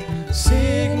lake,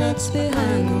 cygnets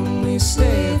behind when we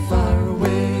stay far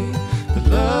away. The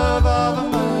love of a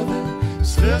mother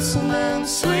is fearsome and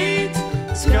sweet.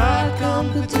 It's got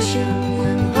competition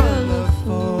in her love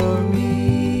for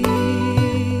me.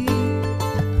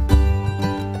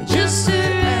 Just her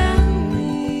and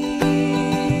me.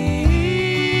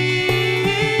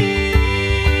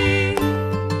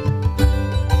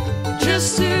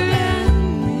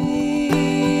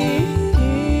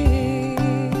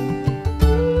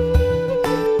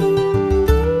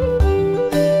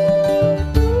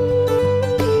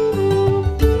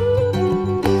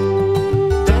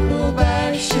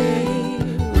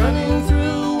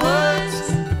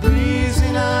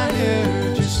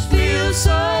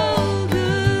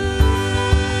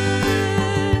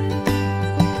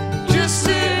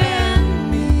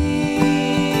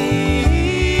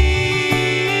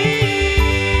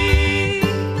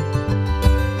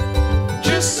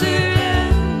 just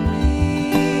surround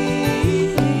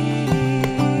me.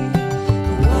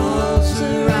 The walls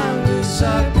around us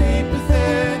are paper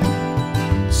thin.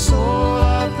 Soul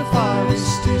of the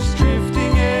forest is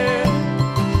drifting in.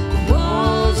 The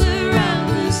walls around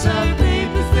us are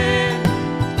paper thin.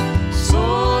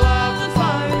 Soul of the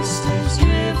forest is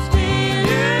drifting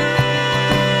in.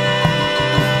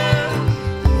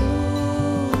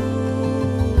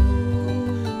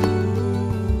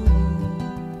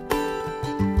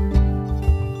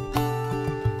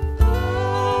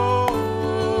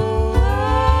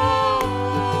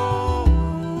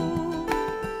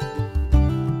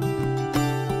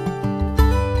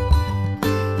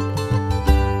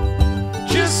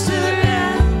 Just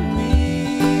around me.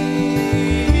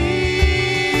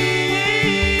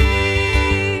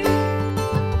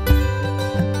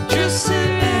 Just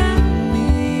around me.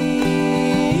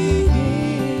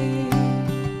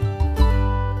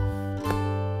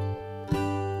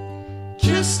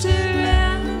 Just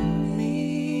around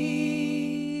me.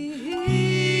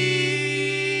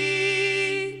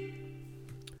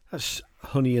 That's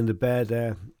Honey and the Bear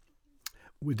there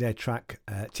with their track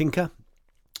Tinker.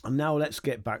 And now let's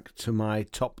get back to my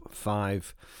top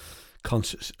 5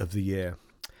 concerts of the year.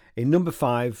 In number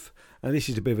 5, and this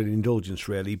is a bit of an indulgence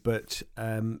really, but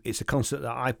it's a concert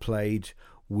that I played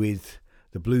with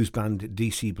the blues band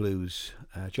DC Blues.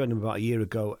 Joined them about a year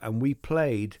ago, and we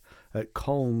played at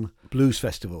Colne Blues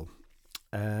Festival.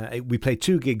 We played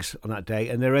 2 gigs on that day,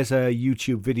 and there is a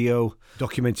YouTube video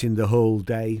documenting the whole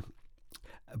day.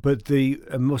 But the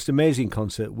most amazing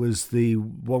concert was the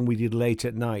one we did late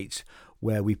at night,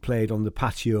 where we played on the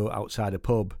patio outside a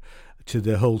pub to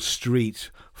the whole street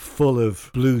full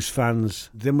of blues fans.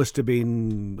 There must have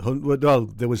been, well,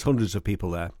 there was hundreds of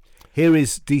people there. Here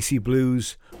is DC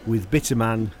Blues with Bitter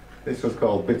Man. This was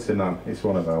called Bitter Man. It's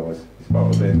one of ours. It's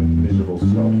about a bit of a miserable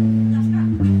stuff.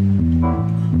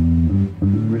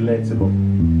 Relatable.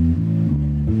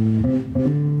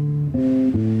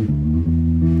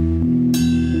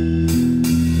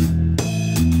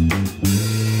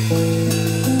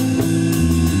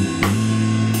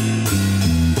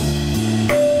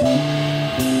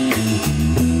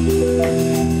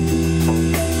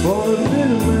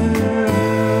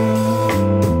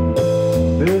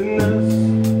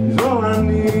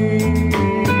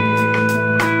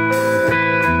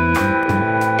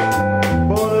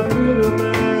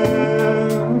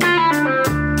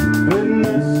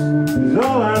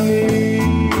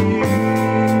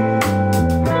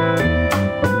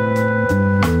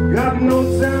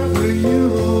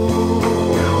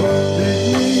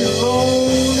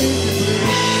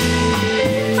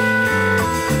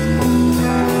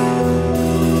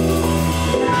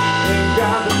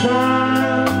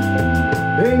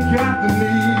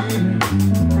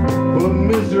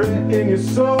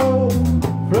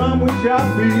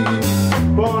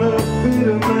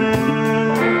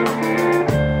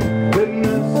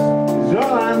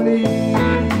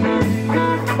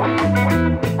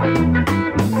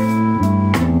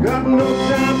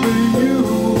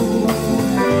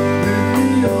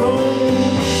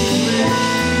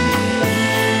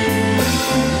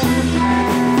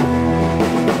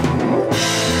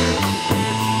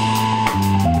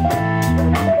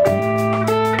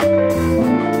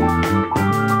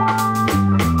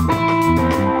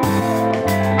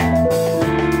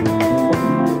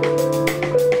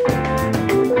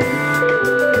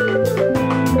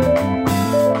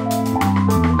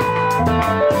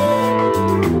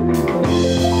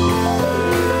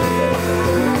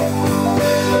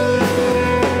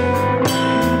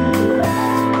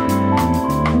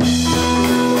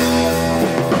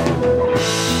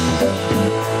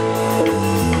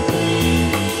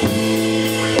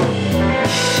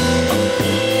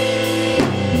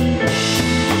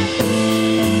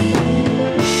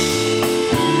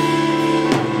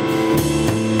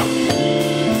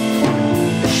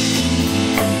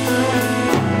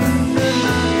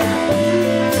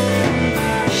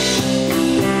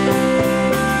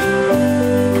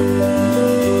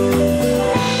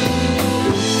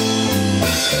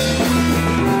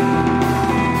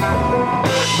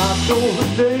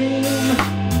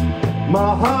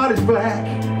 My heart is black.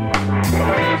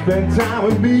 Spend time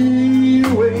with me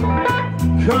away,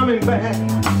 coming back.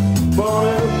 Born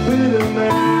a bitter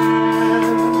man.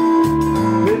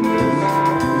 Bitterness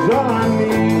is all I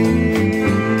need.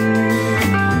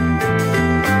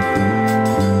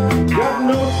 Got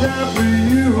no time for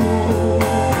you.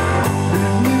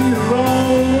 Leave me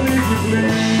alone if you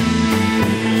please.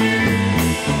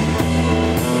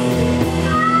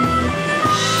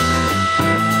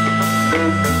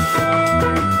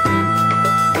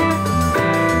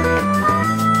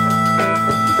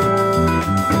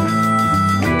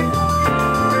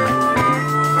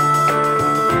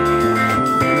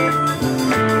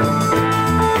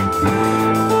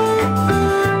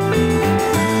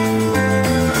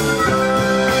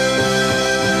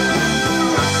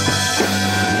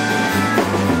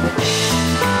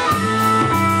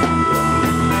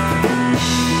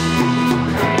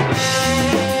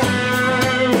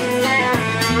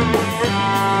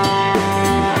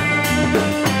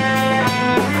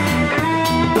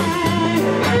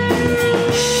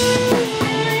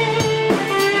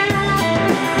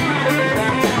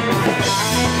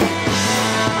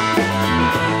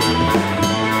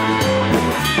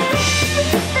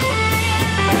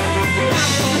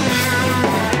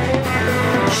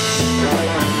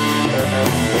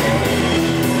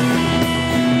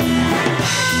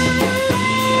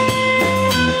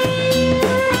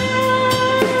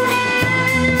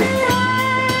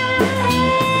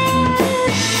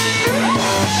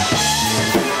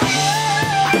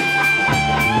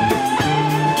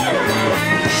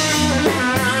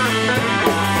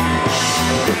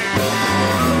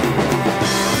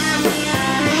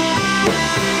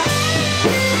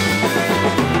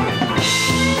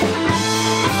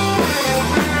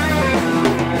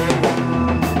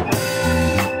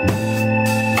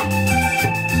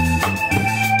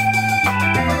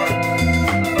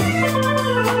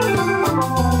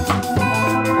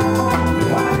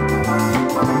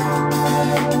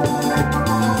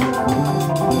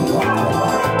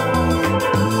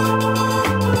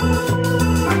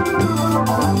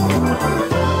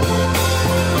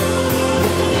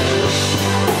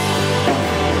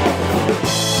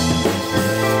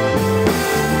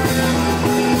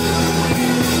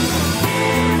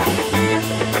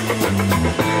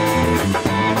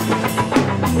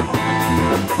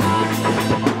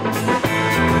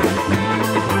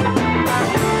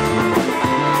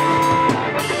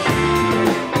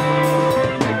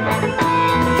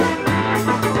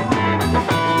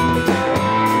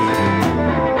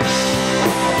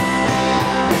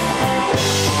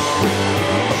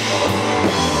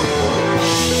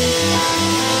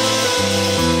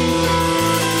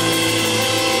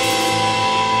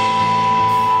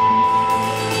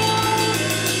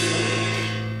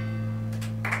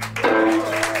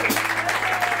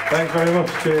 Thanks very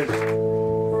much. Cheers.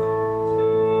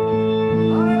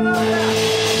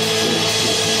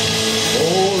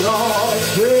 Oh Lord,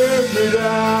 take me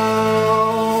down.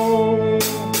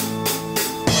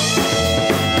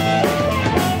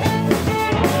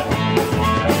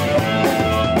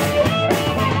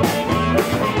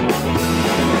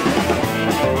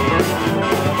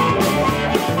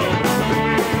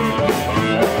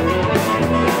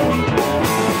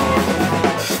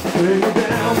 Take me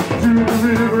down to the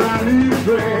river, I need a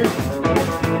drink.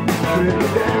 Take me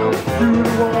down to the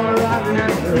water, I need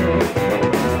a drink.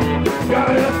 Got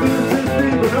it up this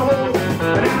deep and old,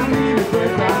 and I need a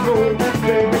drink, I know.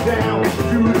 Take me down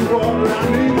to the water, I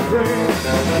need a drink.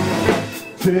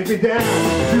 Take me down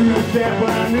to the chapel, I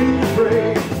need a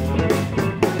drink.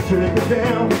 Take me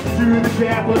down to the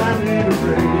chapel, I need a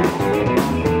drink.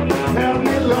 Help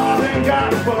me, Lord, ain't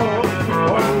got a phone.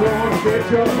 Oh, I'm gonna get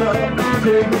your love.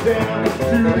 Take me down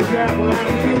to the chapel, I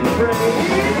need a drink.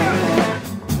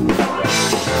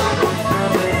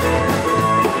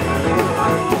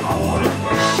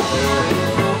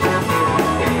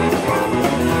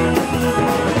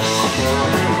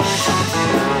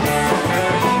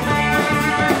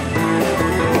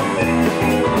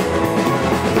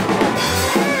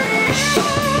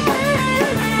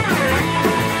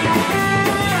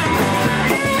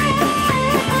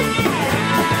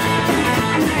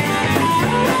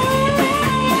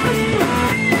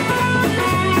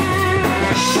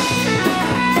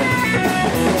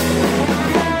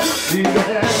 Need a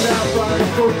hand out from the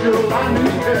social, I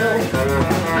need help.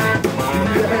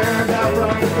 Need a hand out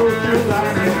from the social, I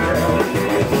need help.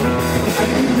 I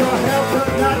need your help, but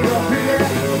not your fear,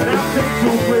 and I'll take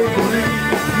some bravery.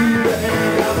 Need a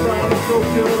hand out from the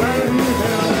social, I need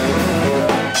help.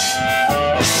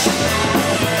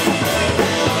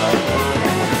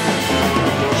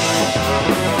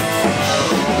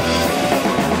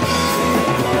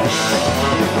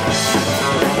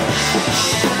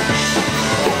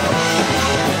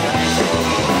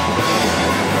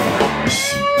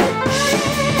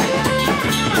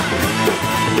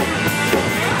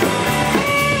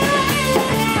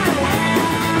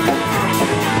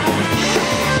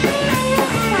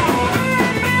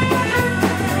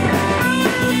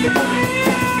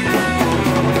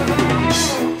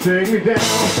 Take me down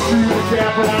to the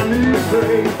chapel, I need a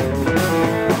break.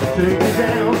 Take me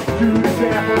down to the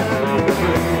chapel, I need a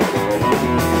break.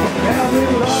 Help me,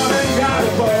 Lord, ain't got a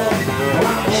ball. I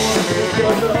wanna get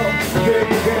your love. Take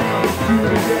me down to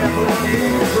the chapel, I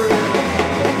need a break.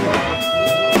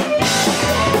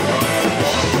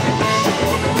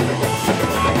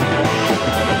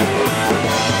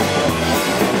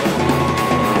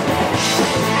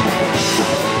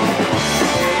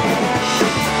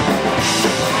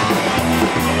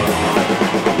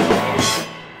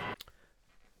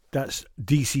 That's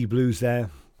DC Blues there.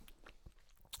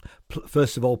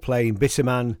 First of all, playing Bitter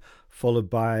Man, followed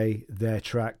by their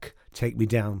track Take Me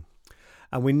Down.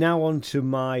 And we're now on to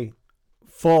my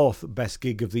fourth best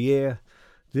gig of the year.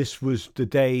 This was the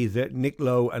day that Nick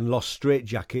Lowe and Lost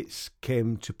Straitjackets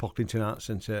came to Pocklington Arts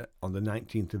Centre on the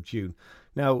 19th of June.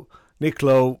 Now, Nick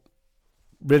Lowe,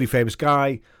 really famous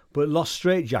guy, but Lost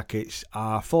Straitjackets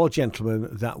are four gentlemen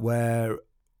that wear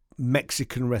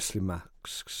Mexican wrestling masks,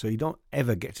 so you don't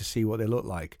ever get to see what they look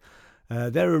like.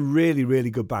 They're a really,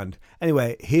 really good band.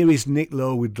 Anyway, here is Nick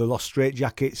Lowe with the Lost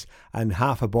Straitjackets and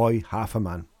Half a Boy, Half a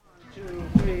Man. 1,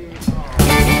 2, 3, 4.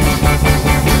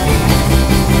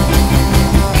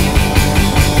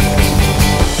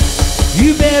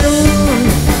 You better run,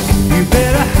 you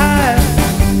better hide,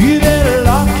 you better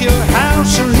lock your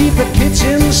house and leave the kids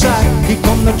inside. Here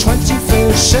come the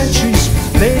 21st century's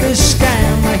latest scam.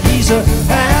 He's a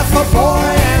half a boy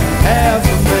and half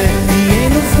a man. He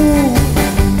ain't a fool,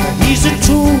 he's a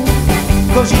tool,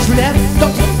 'cause he's left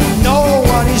up to know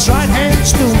what his right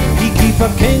hands do. He keep a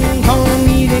King Kong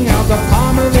eating out the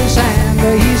palm of his hand.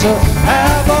 He's a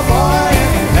half a boy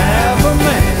and half a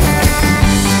man.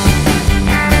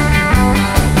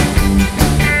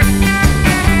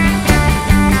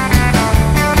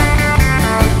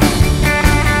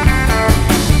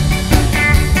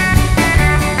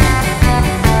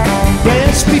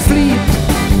 Be fleet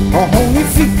or hold your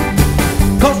feet,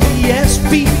 'cause the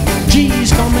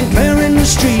SPG's coming clearing the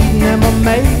street. Never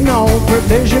made no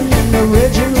provision in the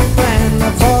original plan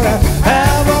for a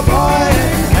half a boy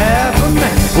and half a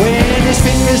man. When his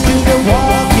fingers do the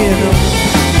walking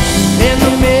in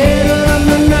the middle of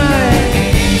the night,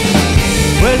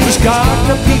 well, he's got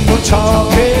the people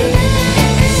talking.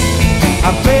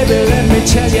 Baby, let me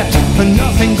tell you,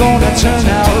 nothing gonna turn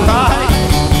out right.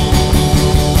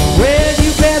 Well,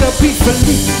 you better be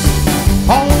fleet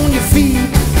on your feet,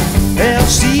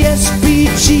 else the The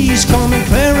SPG's coming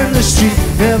clearing the street.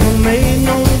 Never made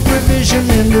no provision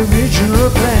in the original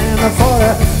plan for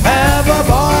to have a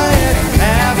boy and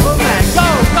half a man. Go,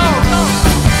 go, go!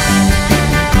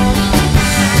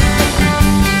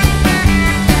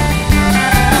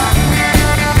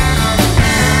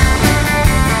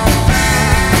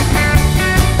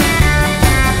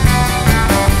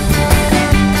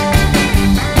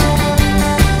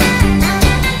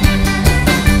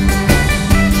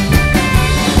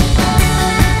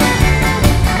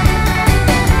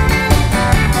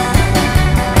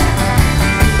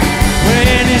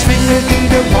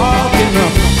 Walking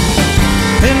up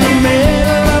in the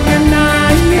middle of the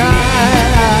night,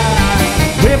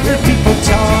 with the people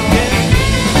talking.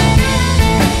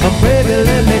 Oh, baby,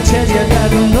 let me tell you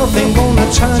that nothing gonna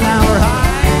turn out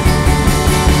right.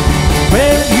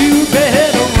 Well, you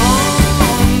better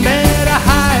run, better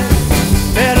hide,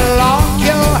 better lock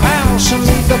your house and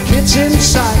leave the kids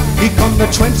inside. Here come the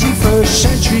 21st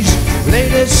century's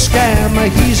latest scammer.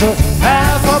 He's a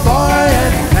half a boy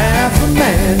and half a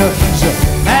man. He's a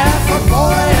half a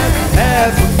boy and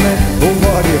half a man. Oh,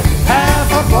 what if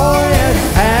half a boy and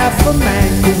half a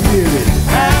man could hear it?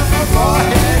 Half a boy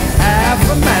and half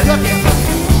a man. Look at that.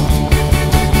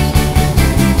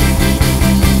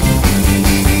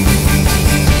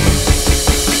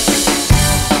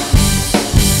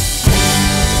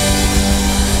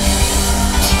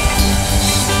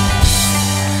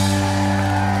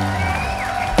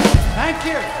 Thank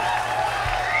you.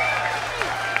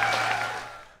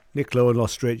 Nick Lowe and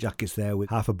Lost Straitjackets there with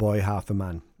Half a Boy, Half a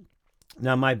Man.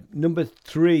 Now, my number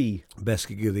 3 best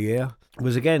gig of the year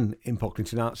was again in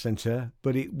Pocklington Arts Centre,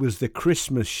 but it was the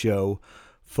Christmas show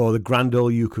for the Grand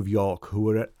Ole Uke of York, who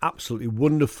were an absolutely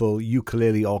wonderful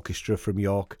ukulele orchestra from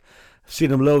York. I've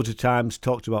seen them loads of times,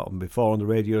 talked about them before on the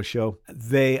radio show.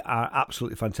 They are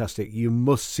absolutely fantastic. You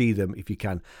must see them if you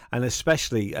can, and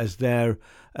especially as their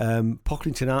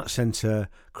Pocklington Arts Centre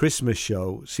Christmas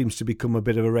show seems to become a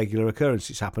bit of a regular occurrence.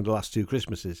 It's happened the last 2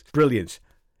 Christmases. Brilliant.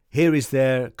 Here is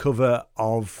their cover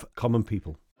of Common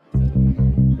People.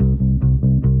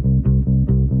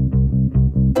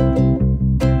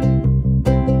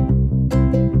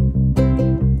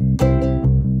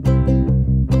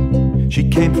 She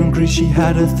came from Greece, she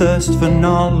had a thirst for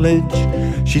knowledge.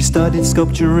 She studied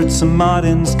sculpture at St.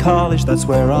 Martin's College. That's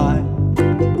where I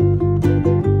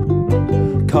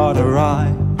caught her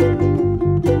eye.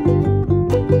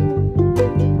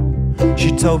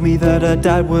 She told me that her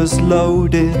dad was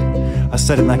loaded. I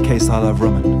said, in that case I'll have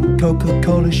rum and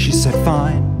Coca-Cola. She said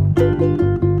fine.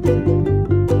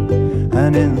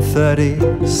 And in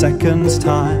 30 seconds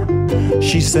time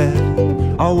she said,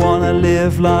 I wanna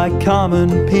live like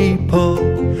common people.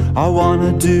 I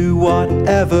wanna do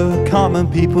whatever common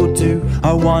people do.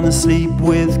 I wanna sleep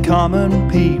with common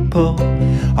people.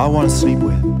 I wanna sleep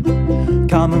with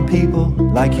common people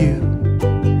like you.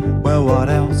 Well, what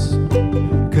else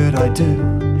could I do?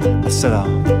 I said,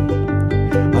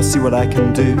 I'll see what I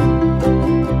can do.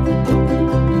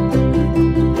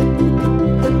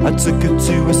 I took her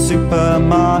to a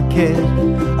supermarket.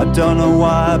 I don't know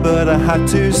why, but I had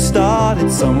to start it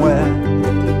somewhere.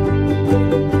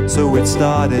 So it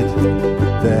started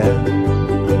there.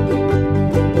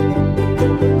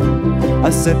 I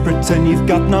said, pretend you've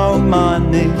got no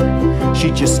money.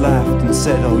 She just laughed and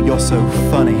said, oh, you're so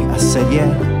funny. I said,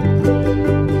 yeah.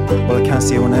 Well, I can't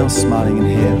see anyone else smiling in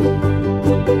here.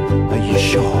 Are you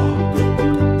sure?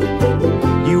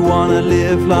 You wanna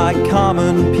live like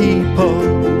common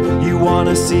people. You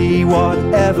wanna see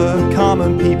whatever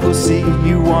common people see.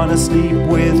 You wanna sleep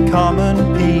with common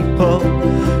people.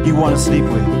 You wanna sleep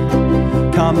with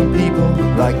common people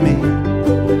like me.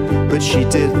 But she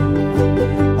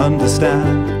didn't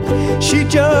understand. She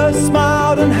just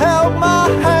smiled and held my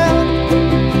hand.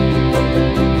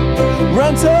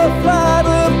 Rent a flat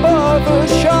above a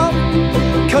shop.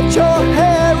 Cut your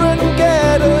hair and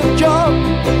get a job.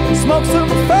 Smoke some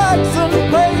fags and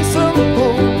play some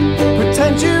pool.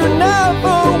 Pretend you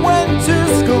never went to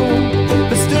school,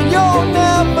 but still you'll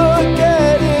never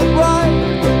get it right.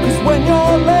 Cause when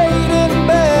you're laid in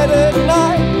bed at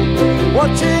night,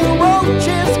 watching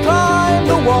roaches climb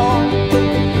the wall,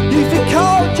 if you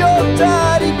called your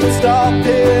dad, he could stop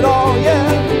it all, yeah.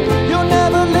 You'll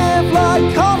never live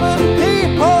like common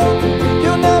people.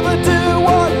 You'll never do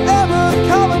whatever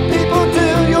common people do.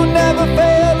 You'll never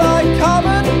fail like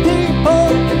common people.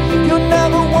 You'll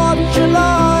never watch your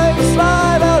life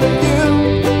slide out of you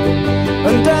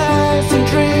and dance and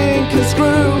drink and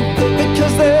screw,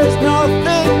 because there's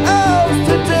nothing else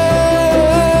to do.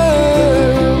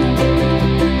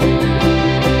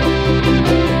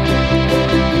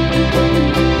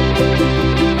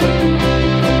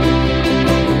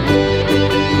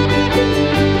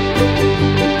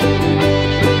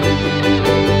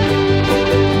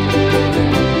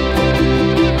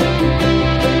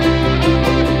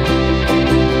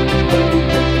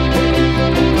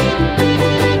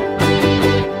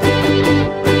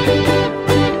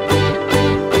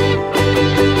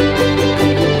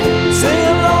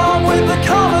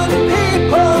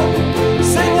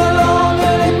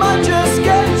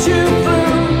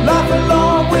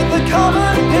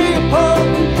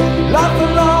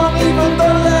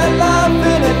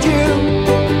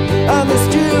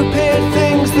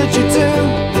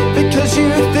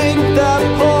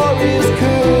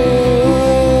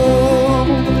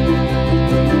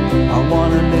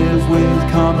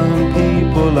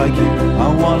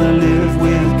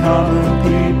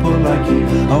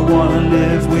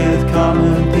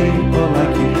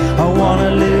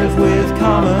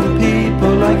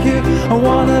 I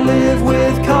wanna live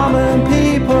with common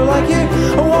people like you.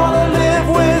 I wanna live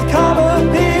with common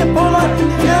people like you.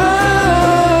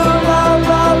 La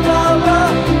la la la,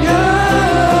 you.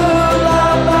 La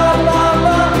la la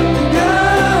la, you.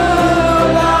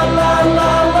 La la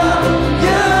la la,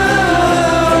 you.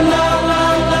 La la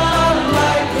la,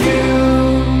 like you.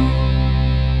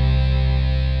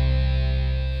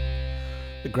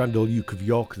 The Grand Old Duke of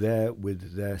York there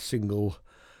with their single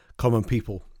Common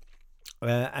People.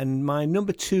 And my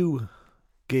number 2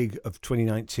 gig of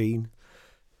 2019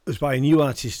 was by a new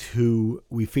artist who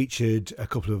we featured a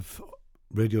couple of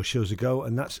radio shows ago,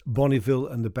 and that's Bonneville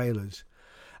and the Bailers.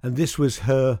 And this was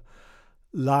her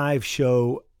live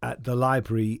show at the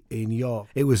library in York.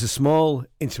 It was a small,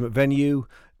 intimate venue.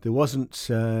 There wasn't,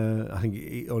 I think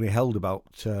it only held about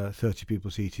 30 people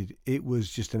seated. It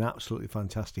was just an absolutely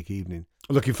fantastic evening.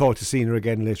 Looking forward to seeing her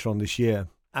again later on this year.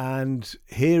 And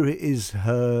here is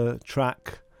her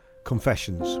track,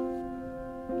 Confessions.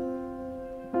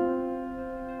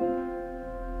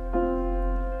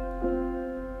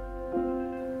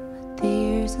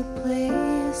 There's a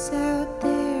place out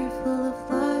there full of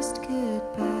lost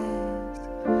goodbyes,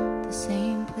 the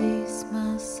same place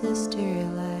my sister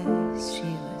lies.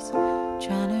 She was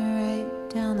trying to write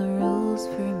down the rules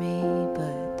for me,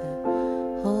 but the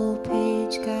whole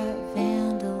page got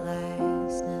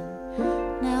vandalized, and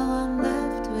now I'm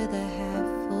left with a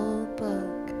half-full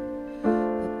book,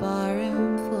 a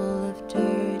barroom full of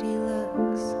dirty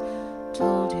looks.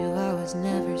 Told you I was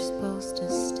never supposed to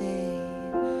stay.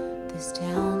 This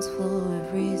town's full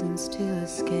of reasons to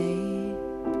escape,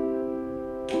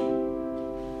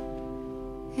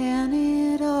 and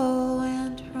it all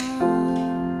went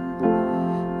wrong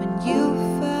when you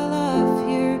fell off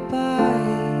your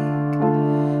bike,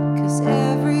 'cause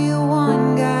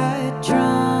everyone got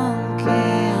drunk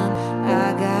and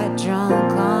I got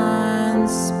drunk on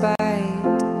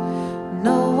spite.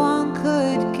 No one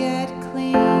could get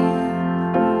clean,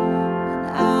 and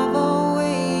I've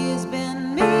always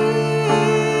been me.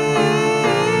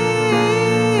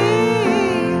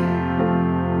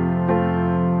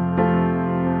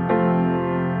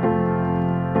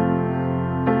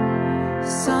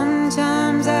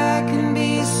 Sometimes I can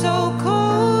be so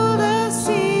cold, I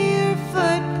see your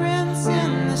footprints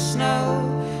in the snow.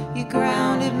 You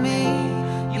grounded me,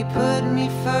 you put me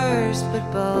first,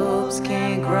 but bulbs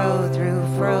can't grow through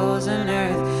frozen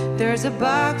earth. There's a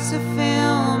box of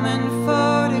film and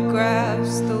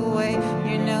photographs, the way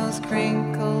your nose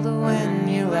crinkled when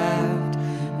you laughed.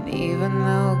 And even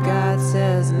though God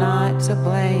says not to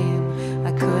blame,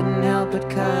 I couldn't help but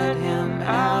cut him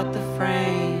out the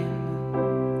frame.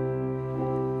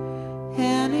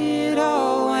 And it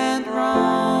all went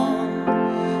wrong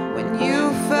when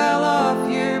you fell off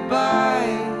your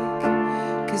bike,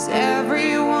 'cause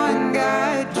everyone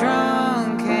got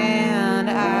drunk and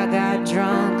I got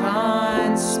drunk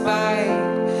on spite.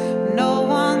 No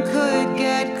one could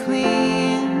get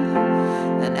clean,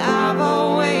 and I've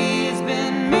always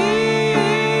been me.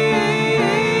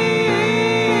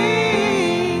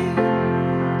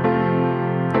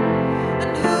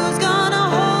 And who's gonna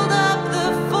hold up the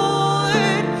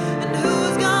fort, and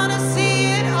who's gonna see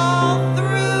it all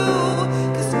through?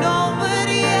 'Cause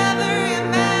nobody ever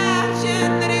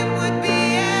imagined that it would be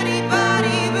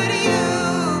anybody but you.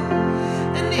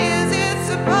 And is it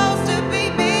supposed to be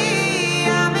me?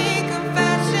 I make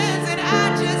confessions and I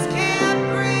just can't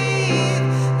breathe.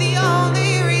 The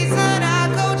only reason I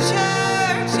go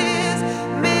church is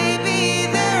maybe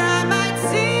there I might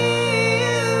see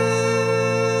you.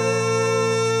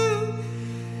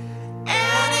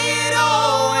 And it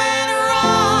all went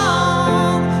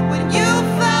wrong when you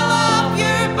fell off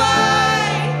your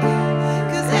bike,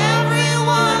 'cause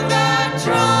everyone got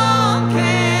drunk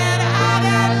and I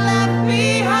got left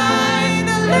behind.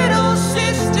 A little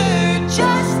sister,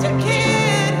 just a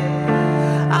kid.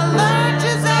 I learned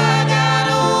as I got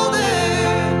older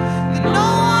that no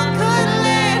one could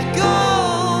let go,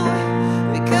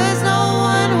 because no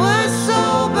one was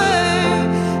sober.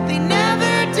 They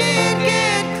never did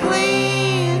get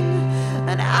clean,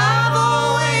 and I've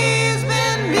always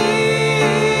been me.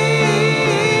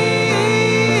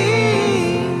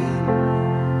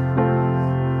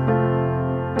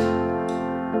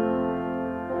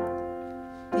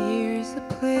 There's a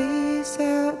place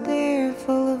out there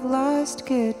full of lost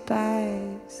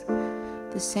goodbyes,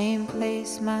 the same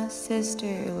place my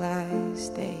sister lies.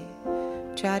 They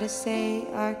try to say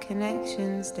our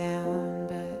connection's down,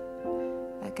 but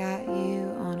I got you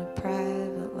on a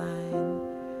private line.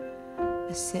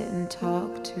 I sit and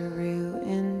talk to Rue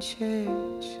in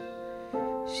church.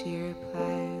 She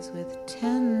replies with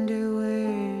tender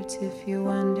words if you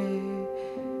wonder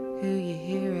who your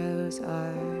heroes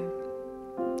are.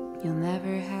 You'll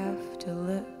never have to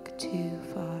look too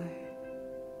far.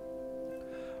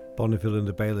 Bonneville and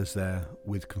the Bailers there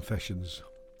with Confessions.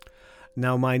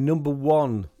 Now, my number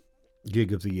one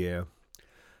gig of the year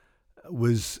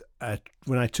was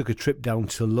when I took a trip down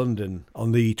to London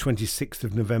on the 26th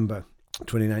of November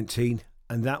 2019,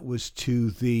 and that was to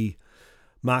the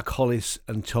Mark Hollis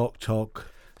and Talk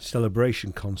Talk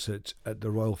celebration concert at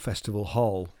the Royal Festival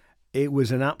Hall. It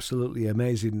was an absolutely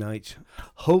amazing night.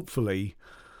 Hopefully,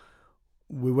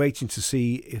 we're waiting to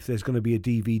see if there's going to be a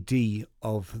DVD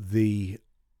of the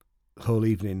whole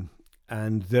evening,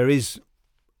 and there is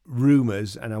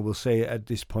rumours, and I will say at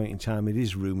this point in time it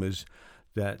is rumours,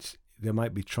 that they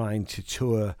might be trying to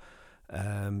tour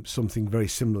something very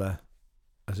similar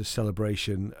as a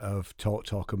celebration of Talk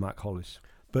Talk and Mark Hollis.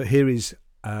 But here is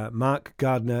Mark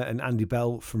Gardner and Andy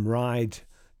Bell from Ride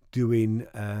doing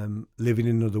Living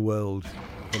in Another World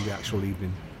from the actual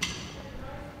evening.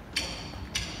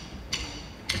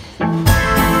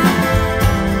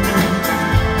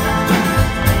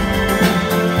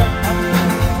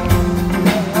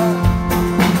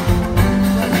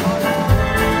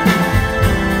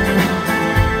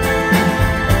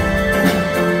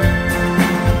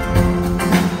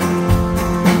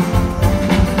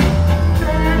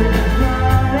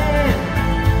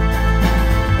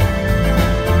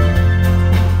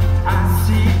 I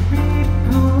see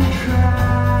people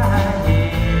try.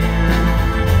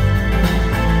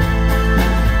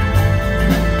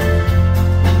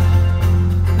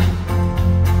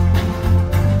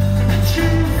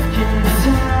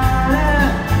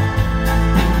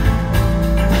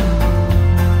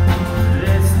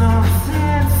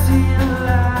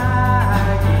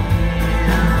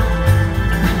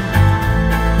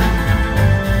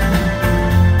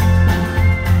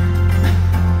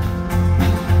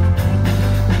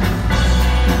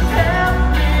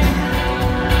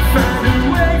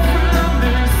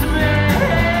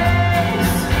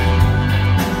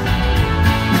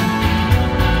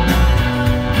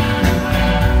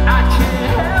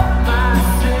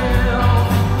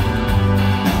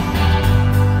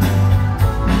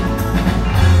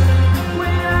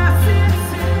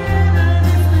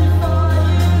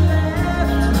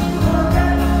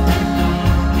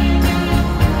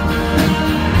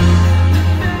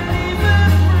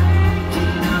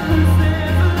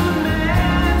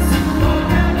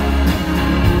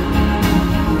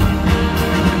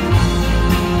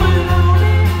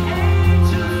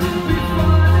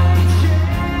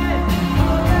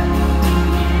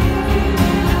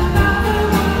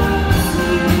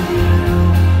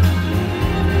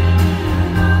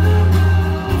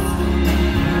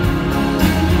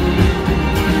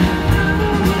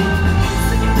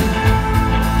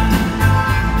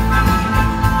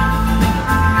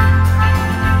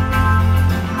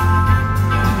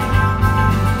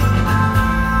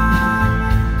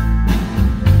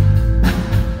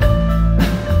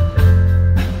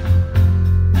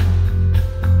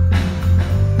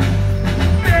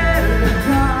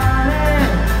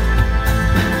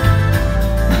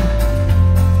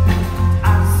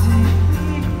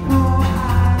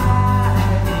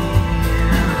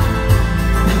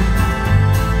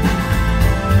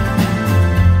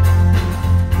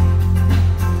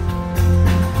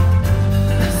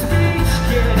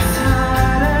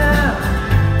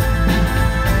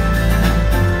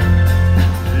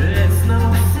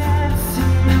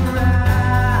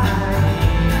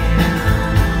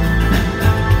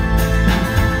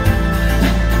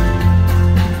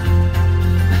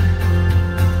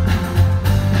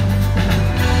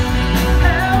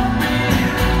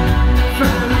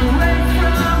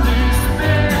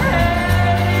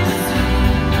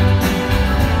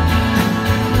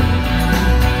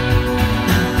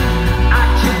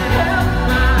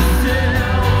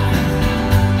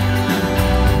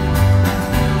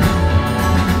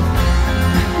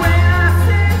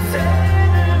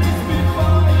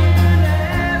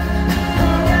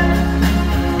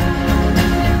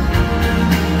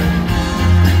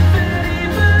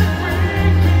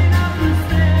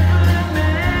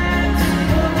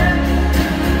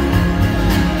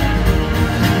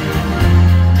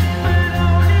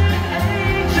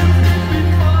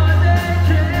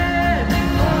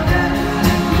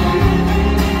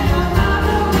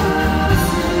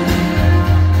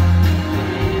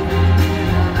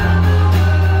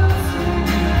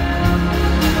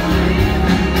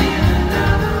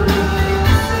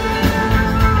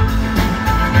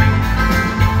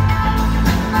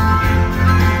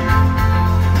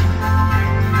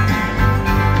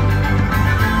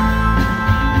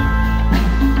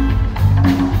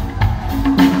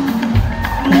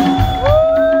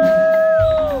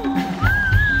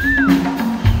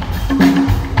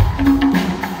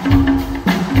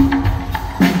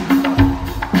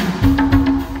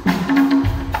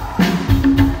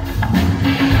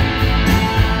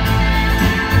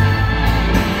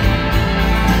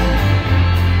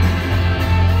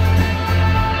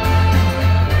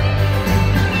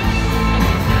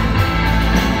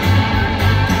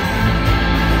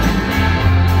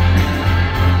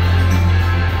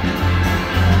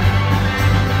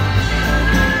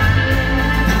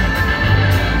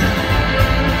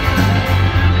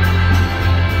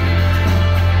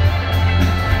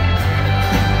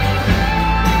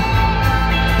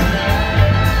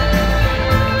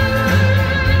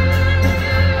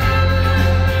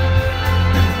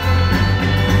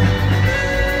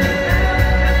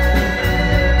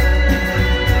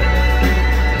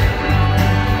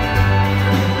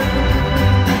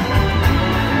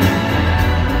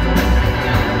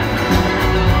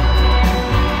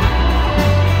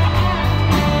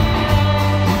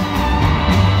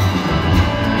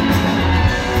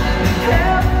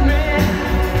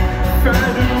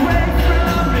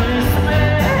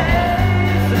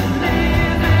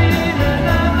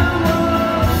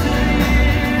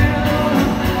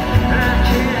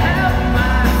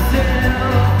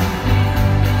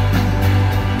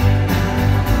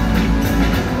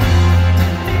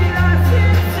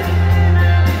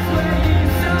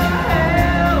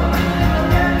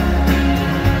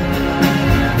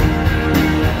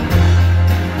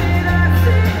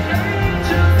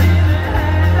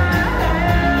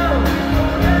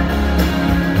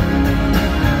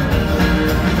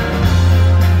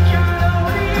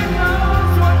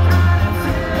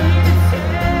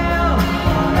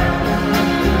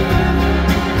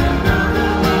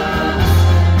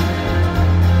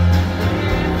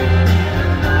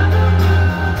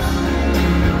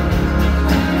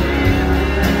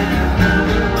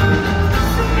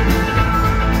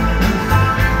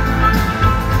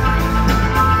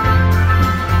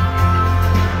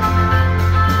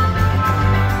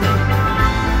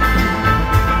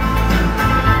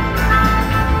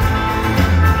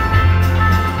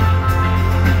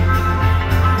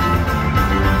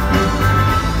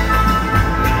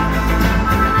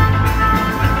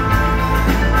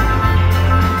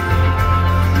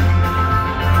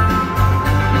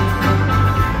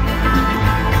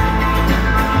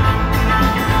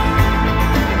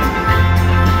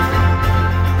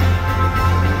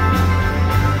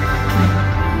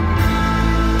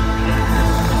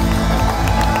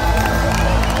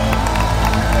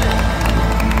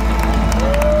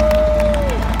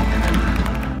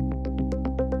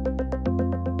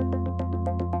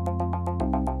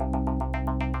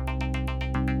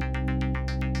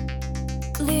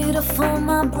 Glitter for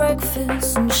my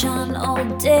breakfast, sunshine all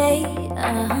day.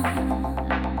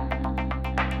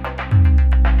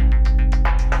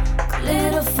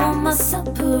 Glitter for my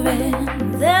supper,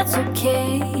 and that's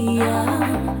okay.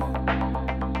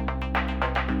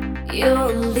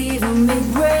 You're leaving me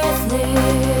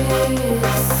breathless.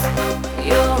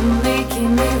 You're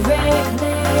making me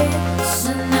reckless,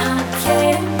 and I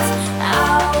can't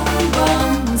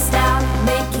outrun. Stop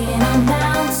making a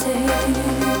mountain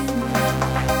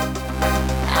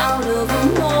out of a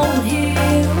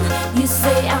molehill. You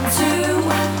say I'm too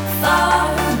far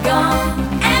gone,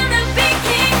 and the big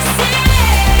king said,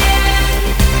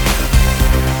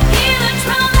 hear the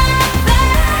trumpet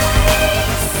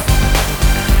bass.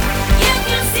 You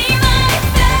can see my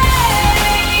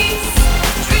face,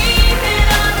 dreaming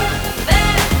of a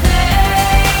better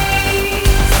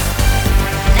place.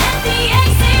 Let the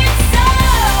exit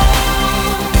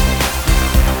soul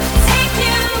take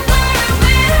you where it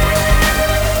will.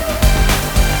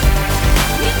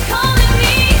 You're calling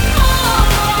me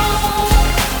home,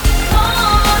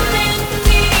 calling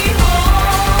me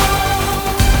home.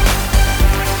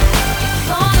 You're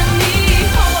calling me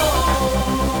home.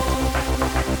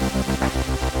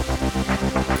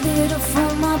 Glitter for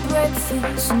my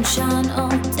breakfast, sunshine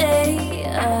all day.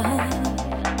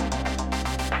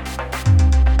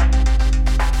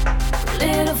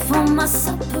 Glitter for my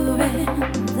supper,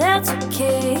 and that's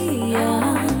okay.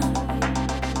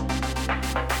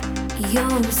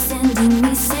 You're sending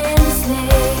me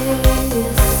senseless.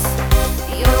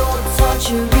 Your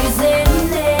torture is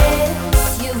endless.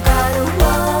 You've got a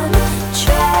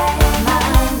one-track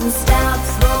mind. Stop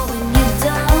throwing your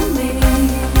dummy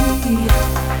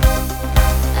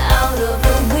out of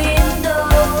the window,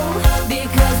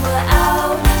 because we're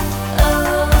out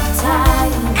of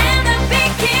time. And the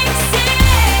big king said,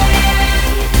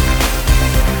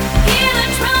 hear the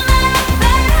trumpet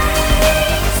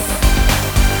bass.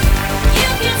 You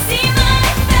can see my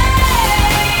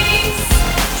face,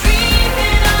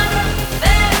 dreaming of a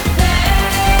better place.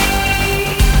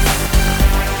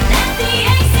 Let the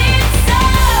exit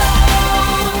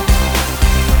soul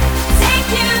take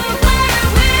you where it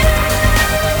will.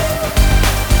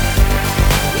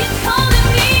 You're calling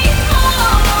me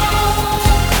home,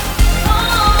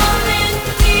 calling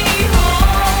me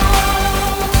home.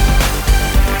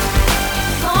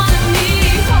 Calling me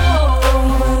home.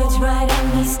 Throwing words right at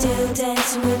me, still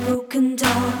dancing with broken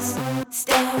dolls.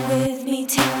 Stand with me,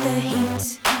 take the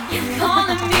heat. You're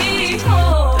calling me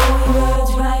home. Throwing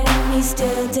words right at me,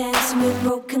 still dancing with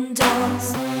broken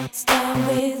dolls. Stand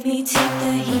with me, take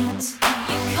the heat.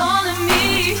 You're calling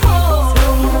me home.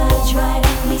 Throwing words right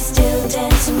at me, still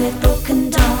dancing with broken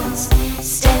dolls.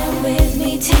 Stand with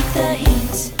me, take the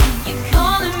heat. You're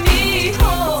calling me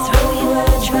home. Throwing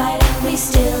words right at me,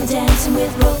 still dancing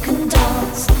with broken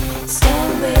dolls.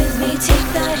 Stand with me, take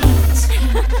the heat.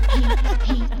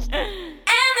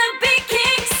 And the big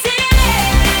king said,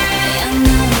 and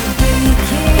the big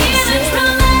king hear the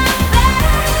trumpet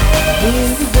bass. Hear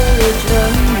the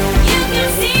trumpet. You can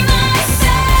see my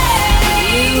face.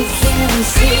 You can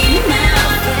see my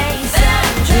face.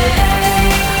 I'm dreaming.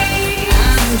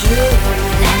 I'm dreaming.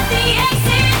 Let the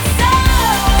exit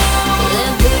soul.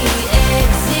 Let the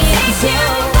exit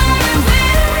soul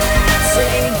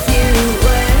take you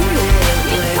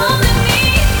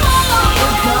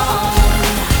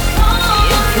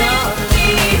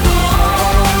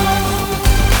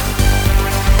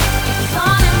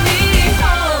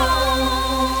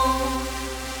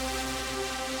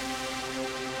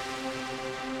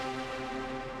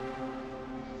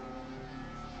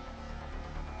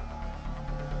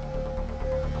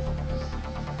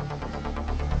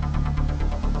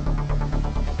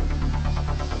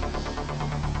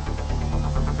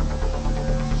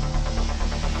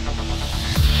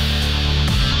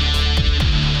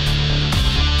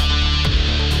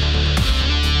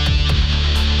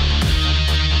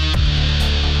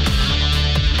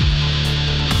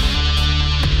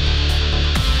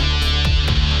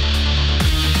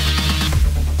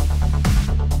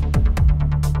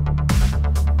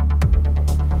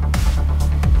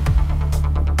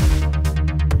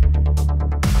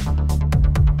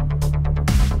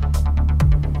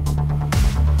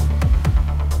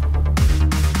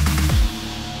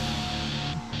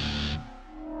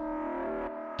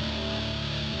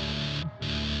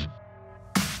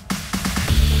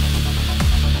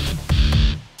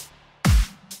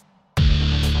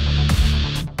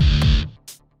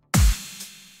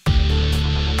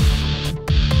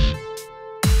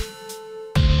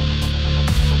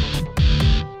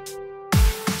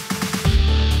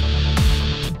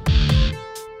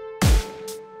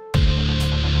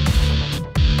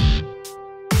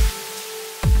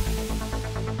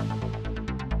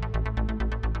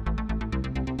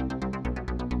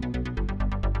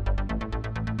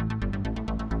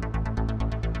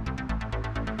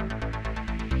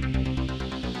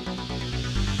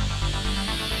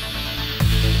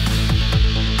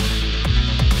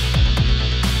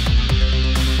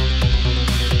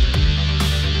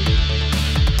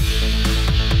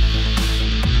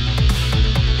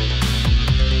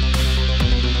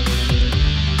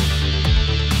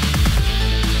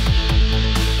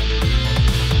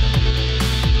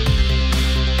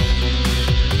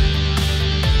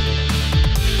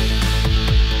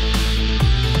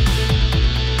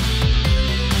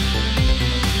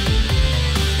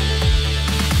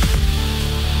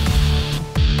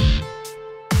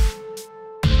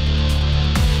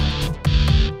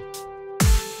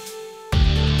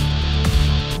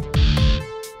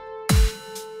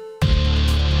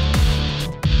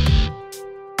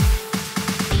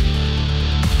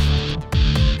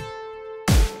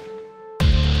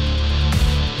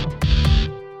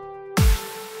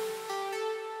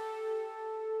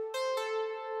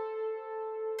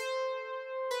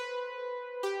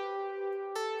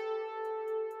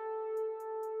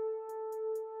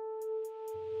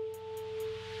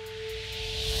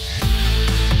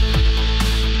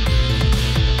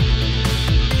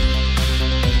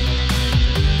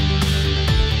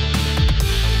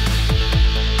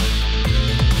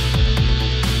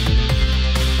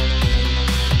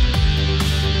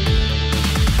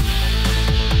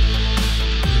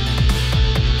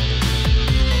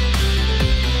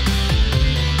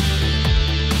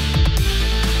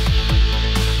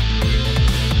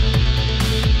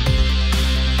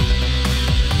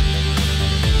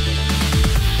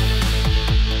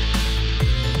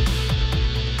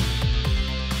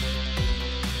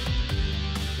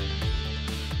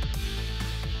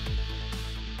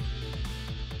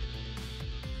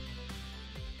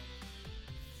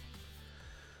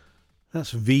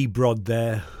That's V Brod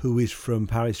there, who is from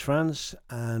Paris, France,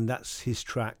 and that's his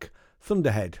track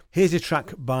Thunderhead. Here's a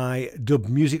track by Dub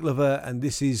Music Lover, and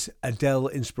this is Adele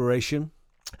Inspiration,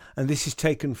 and this is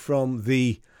taken from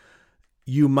the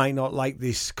You Might Not Like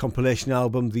This compilation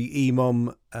album, the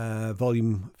EMOM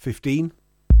Volume 15.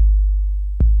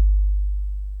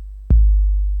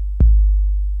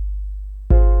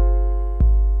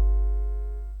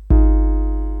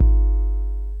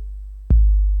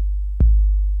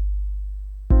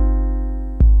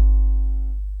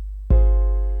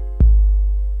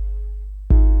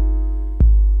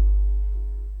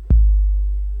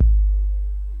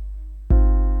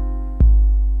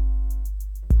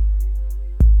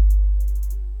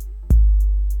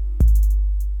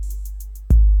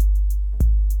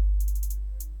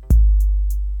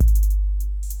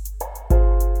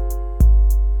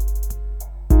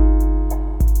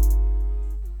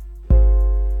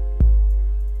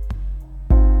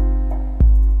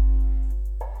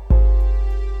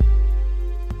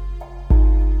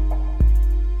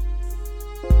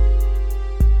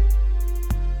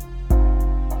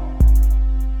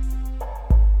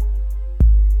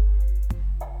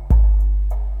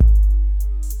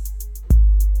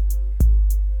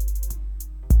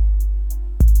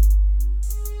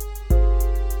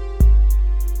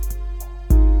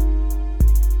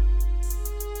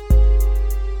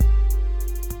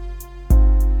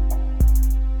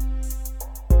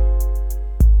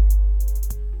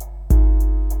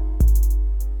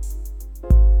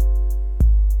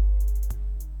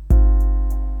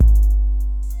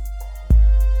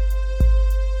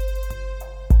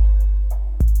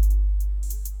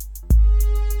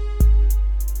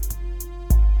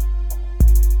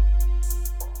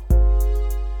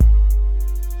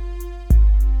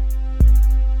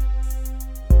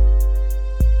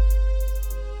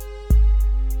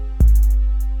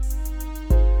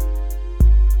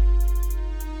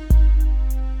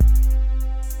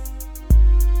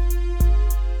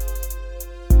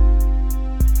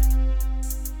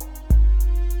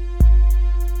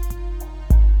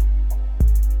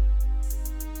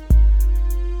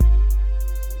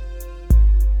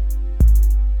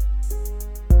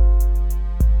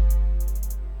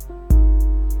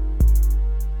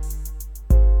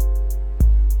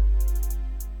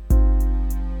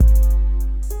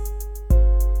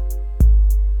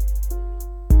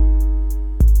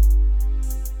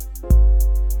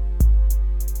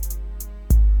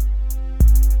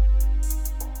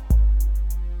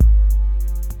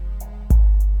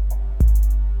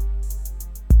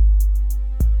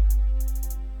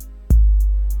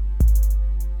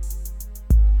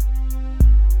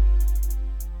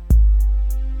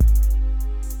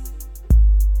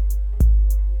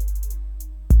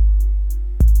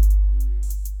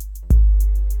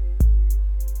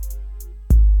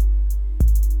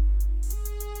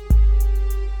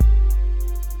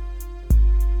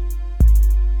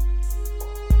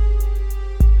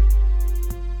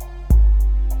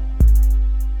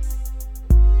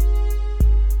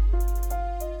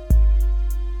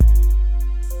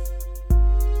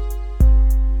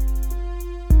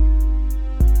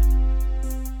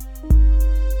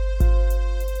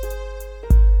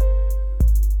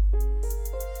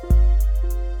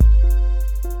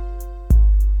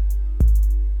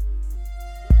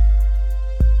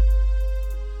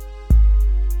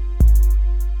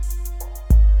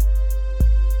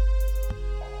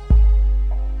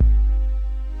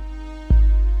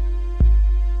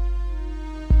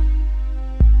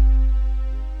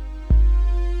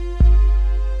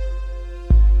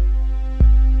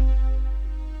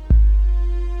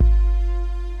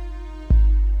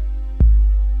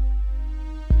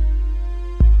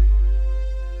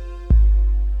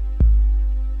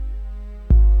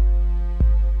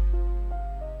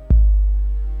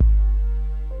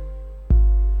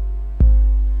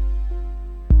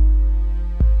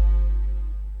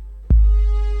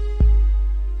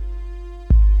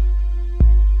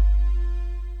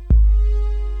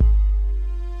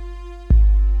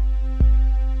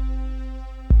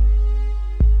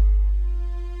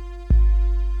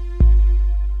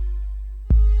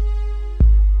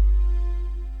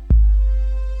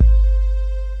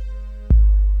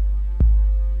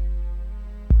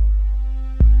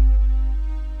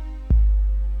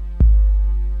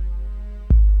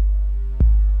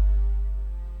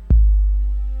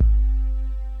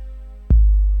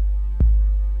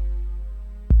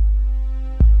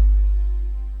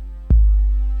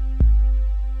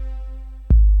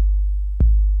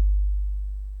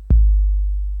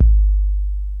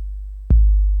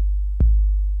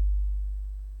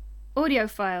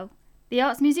 Audiophile, the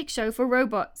arts music show for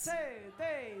robots. Say,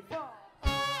 they,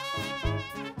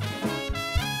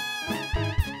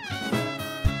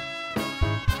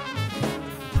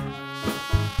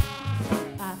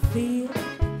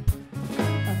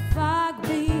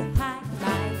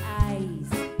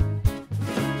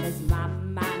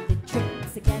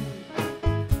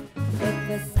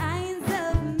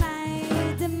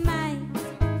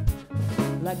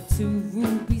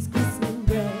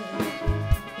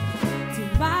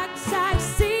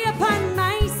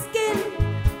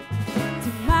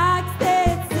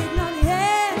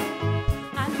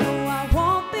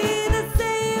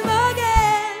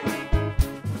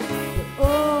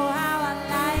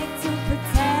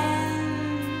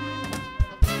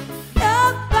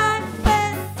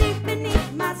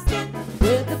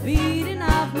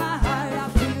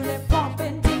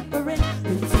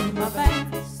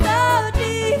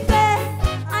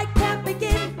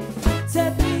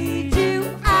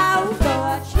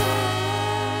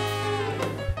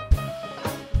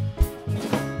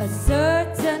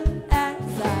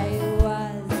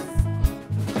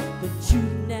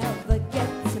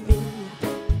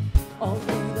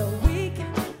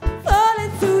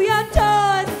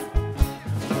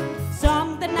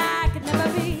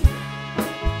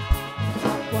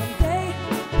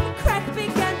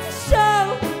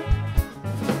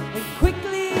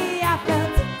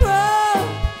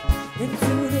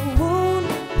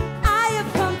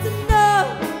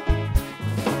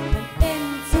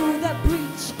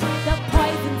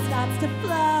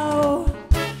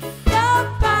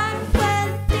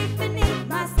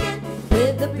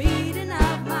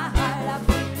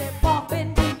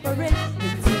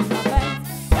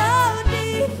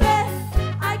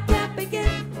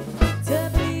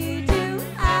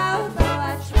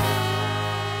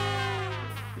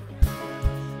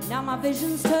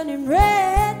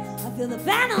 till the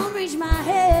venom reached my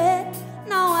head.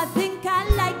 No, I think I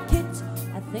like it.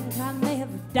 I think I may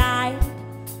have died,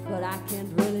 but I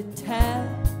can't really tell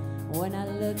when I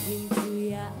look into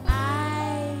your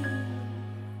eyes.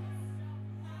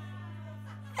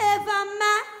 If I'm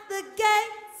at the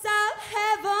gates of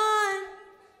heaven,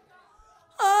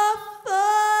 or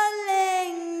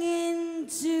falling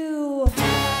into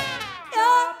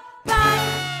your body,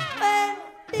 where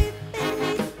deep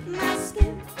beneath my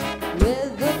skin,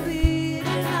 with the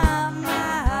beating of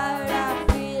my heart, I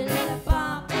feel it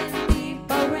pumping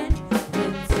deeper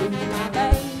into my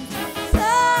veins, so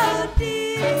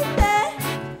deep that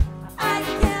I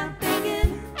can't begin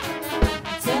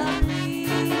to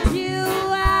lead you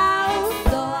out,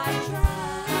 though I try.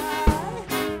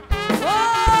 Oh,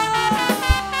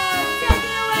 take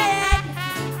it away, Ed.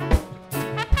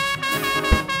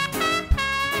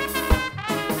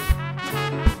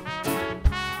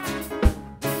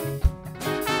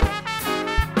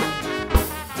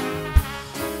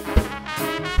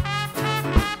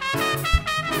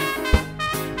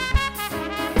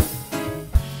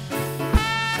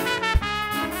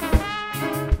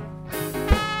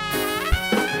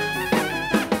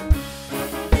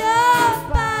 Your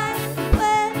body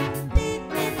went deep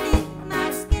beneath my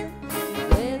skin,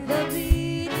 with the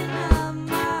beating of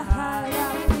my heart. I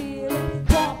feel it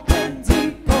pumping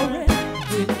deeper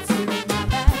into my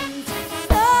veins,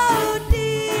 so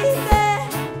deep that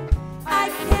I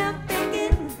can't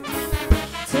begin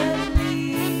to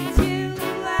lead you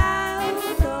out,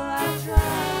 though I try.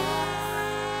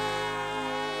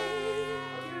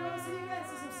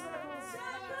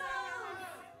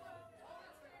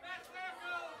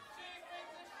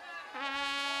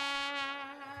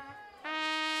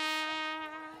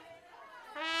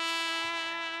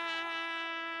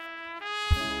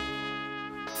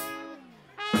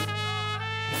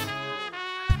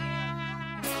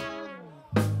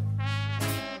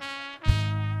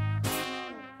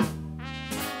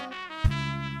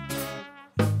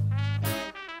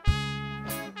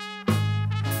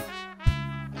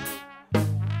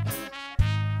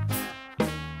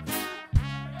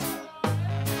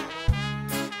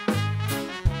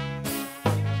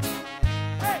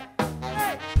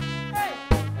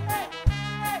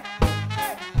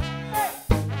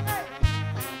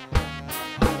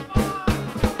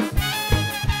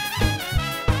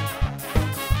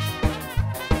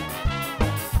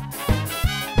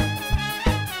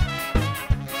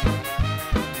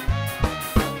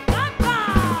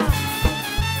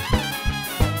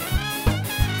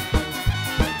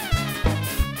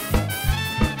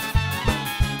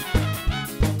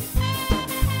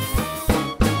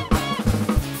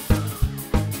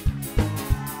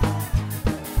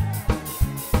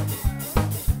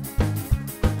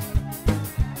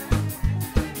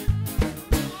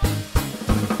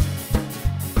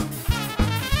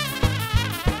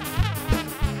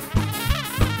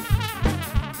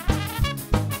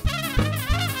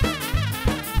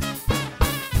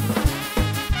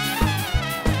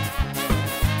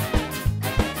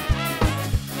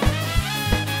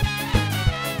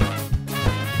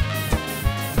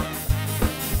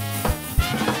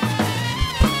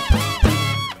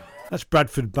 That's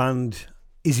Bradford band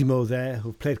Isimo there,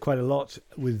 who've played quite a lot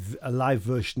with a live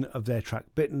version of their track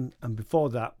Bitten, and before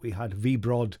that we had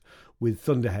V-Brod with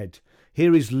Thunderhead.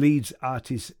 Here is Leeds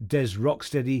artist Des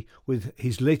Rocksteady with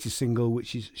his latest single,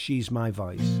 which is She's My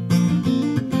Vice.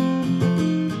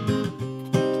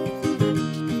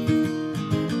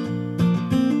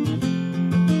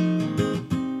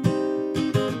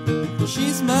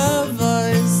 She's my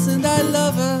voice and I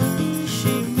love her.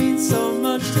 She means so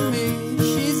much to me.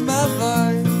 She's my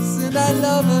voice and I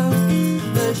love her.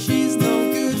 But she's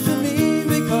no good for me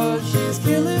because she's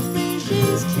killing me.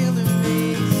 She's killing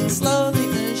me slowly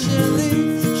and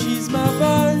surely. She's my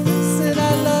voice and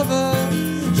I love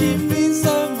her. She means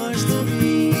so much to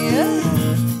me.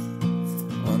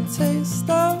 One taste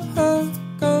of her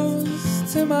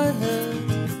goes to my head.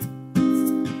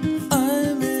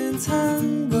 I'm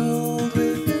entangled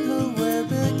within her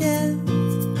web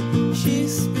again. She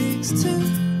speaks to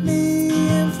me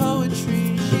in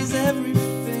poetry. She's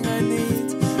everything I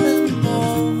need and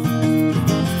more.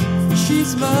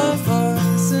 She's my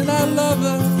voice and I love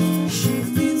her. She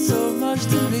means so much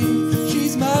to me.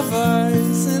 She's my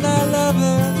voice and I love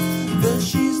her. But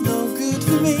she's no good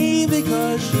for me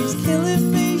because she's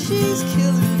killing me. She's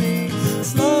killing me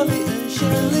slowly and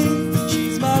surely.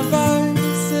 She's my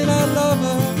voice and I love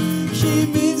her. She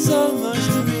means so much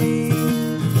to me.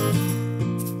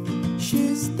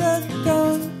 She's the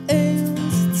gun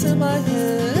aimed to my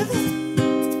head,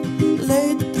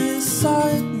 laid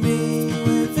beside me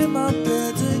within my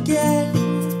bed again.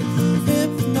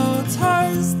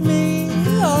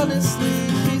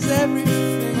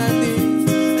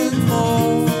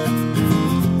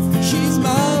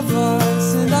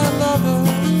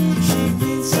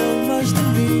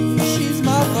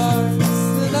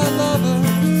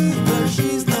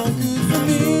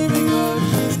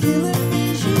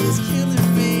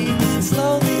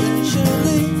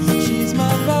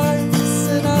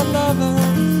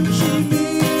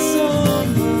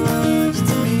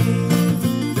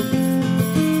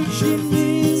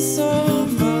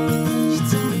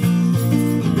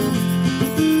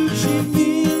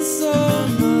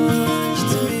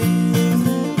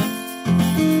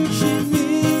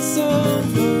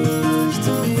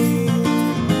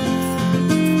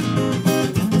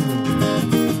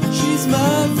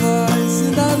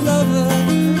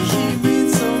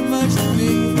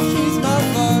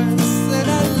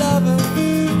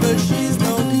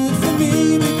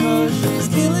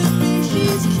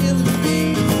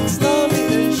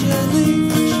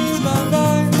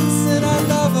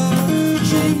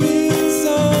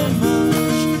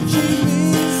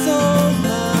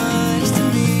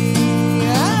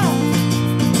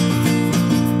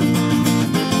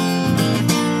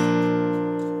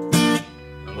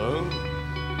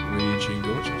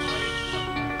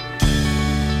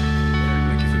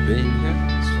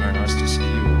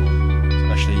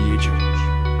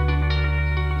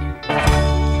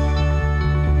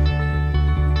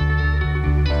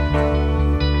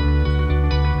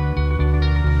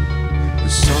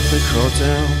 short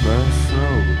down my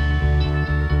throat,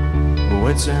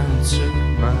 went down to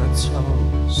my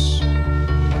toes,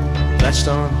 latched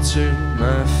onto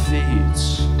my feet,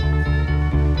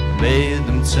 made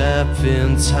them tap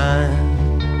in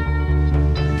time.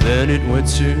 Then it went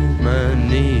to my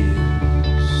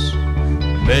knees,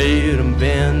 made them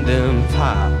bend and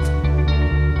pop.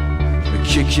 A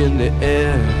kick in the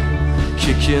air,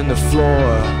 kick in the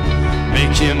floor,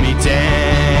 making me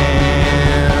dance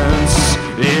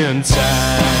in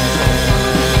time.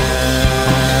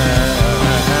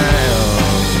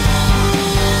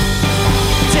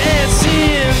 Dance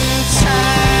in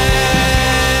time.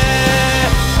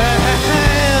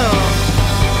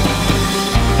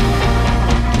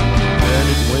 Then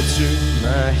it went to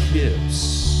my hips,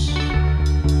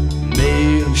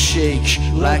 made them shake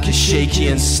like a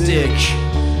shaking stick,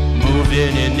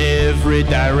 moving in every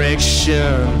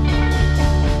direction,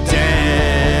 dancing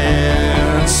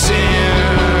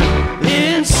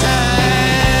in time,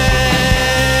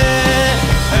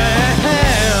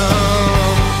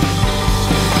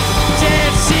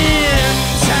 dancing in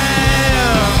time.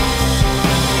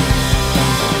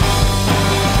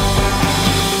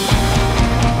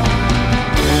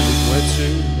 And it went to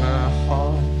my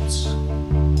heart,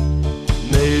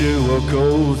 made it work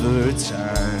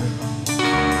overtime,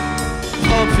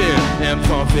 pumping and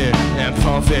pumping and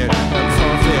pumping and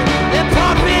pumping and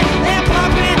pumping and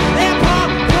pumping and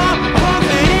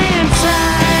pumping in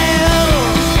time.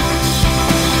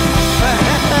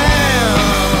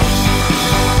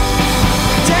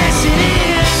 Dancing in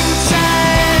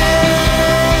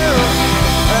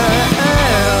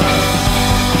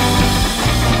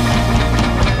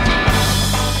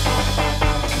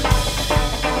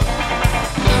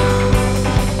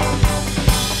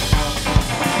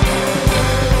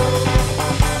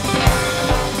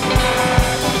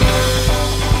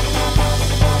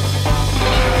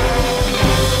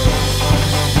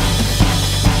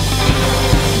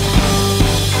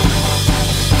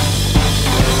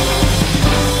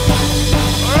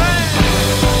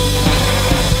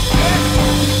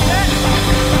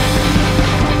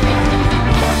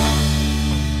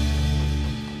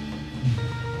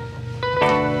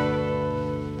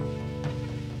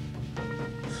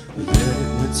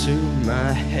to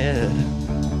my head,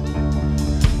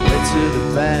 went to the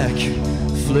back,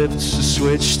 flipped the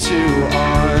switch to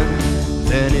on,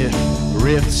 then it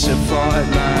ripped apart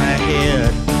my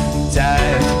head,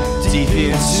 dived deep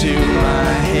into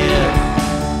my head,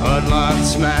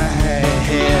 unlocked my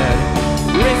head,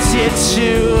 ripped it to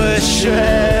a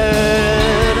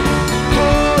shred,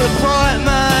 pulled apart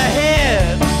my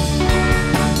head,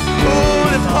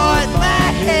 pulled apart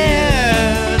my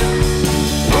head,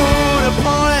 pulled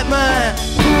apart my,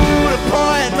 pulled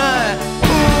apart my,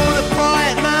 pulled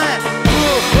apart my,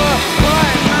 pulled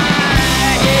apart my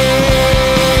head.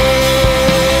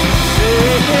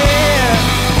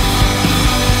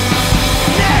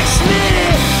 Next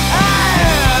minute, I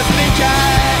think I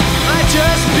might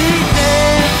just be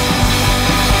dead.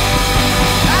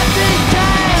 I think I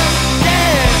am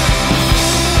dead.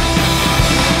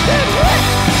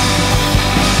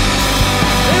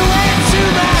 It went to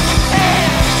my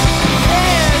head,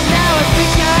 and now I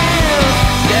think I am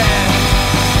dead.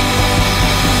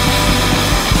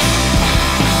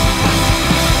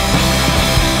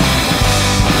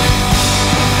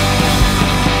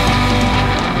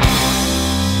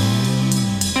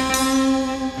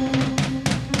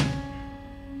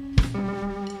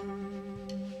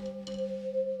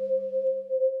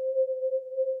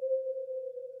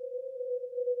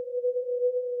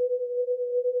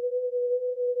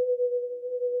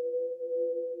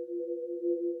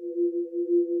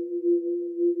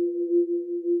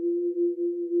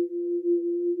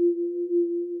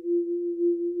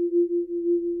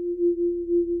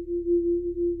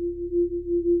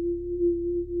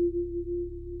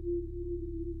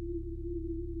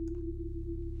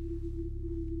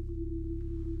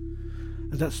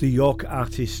 And that's the York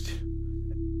artist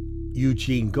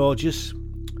Eugene Gorgeous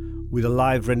with a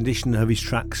live rendition of his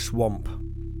track Swamp.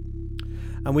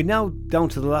 And we're now down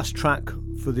to the last track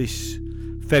for this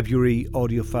February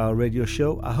Audiophile radio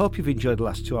show. I hope you've enjoyed the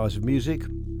last 2 hours of music,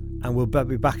 and we'll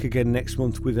be back again next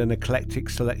month with an eclectic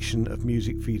selection of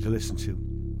music for you to listen to.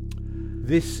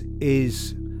 This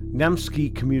is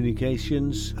Namsky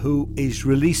Communications, who is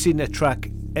releasing a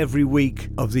track every week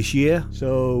of this year.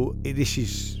 So this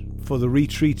is for the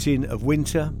retreating of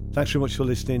winter. Thanks very much for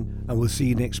listening, and we'll see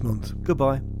you next month.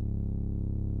 Goodbye.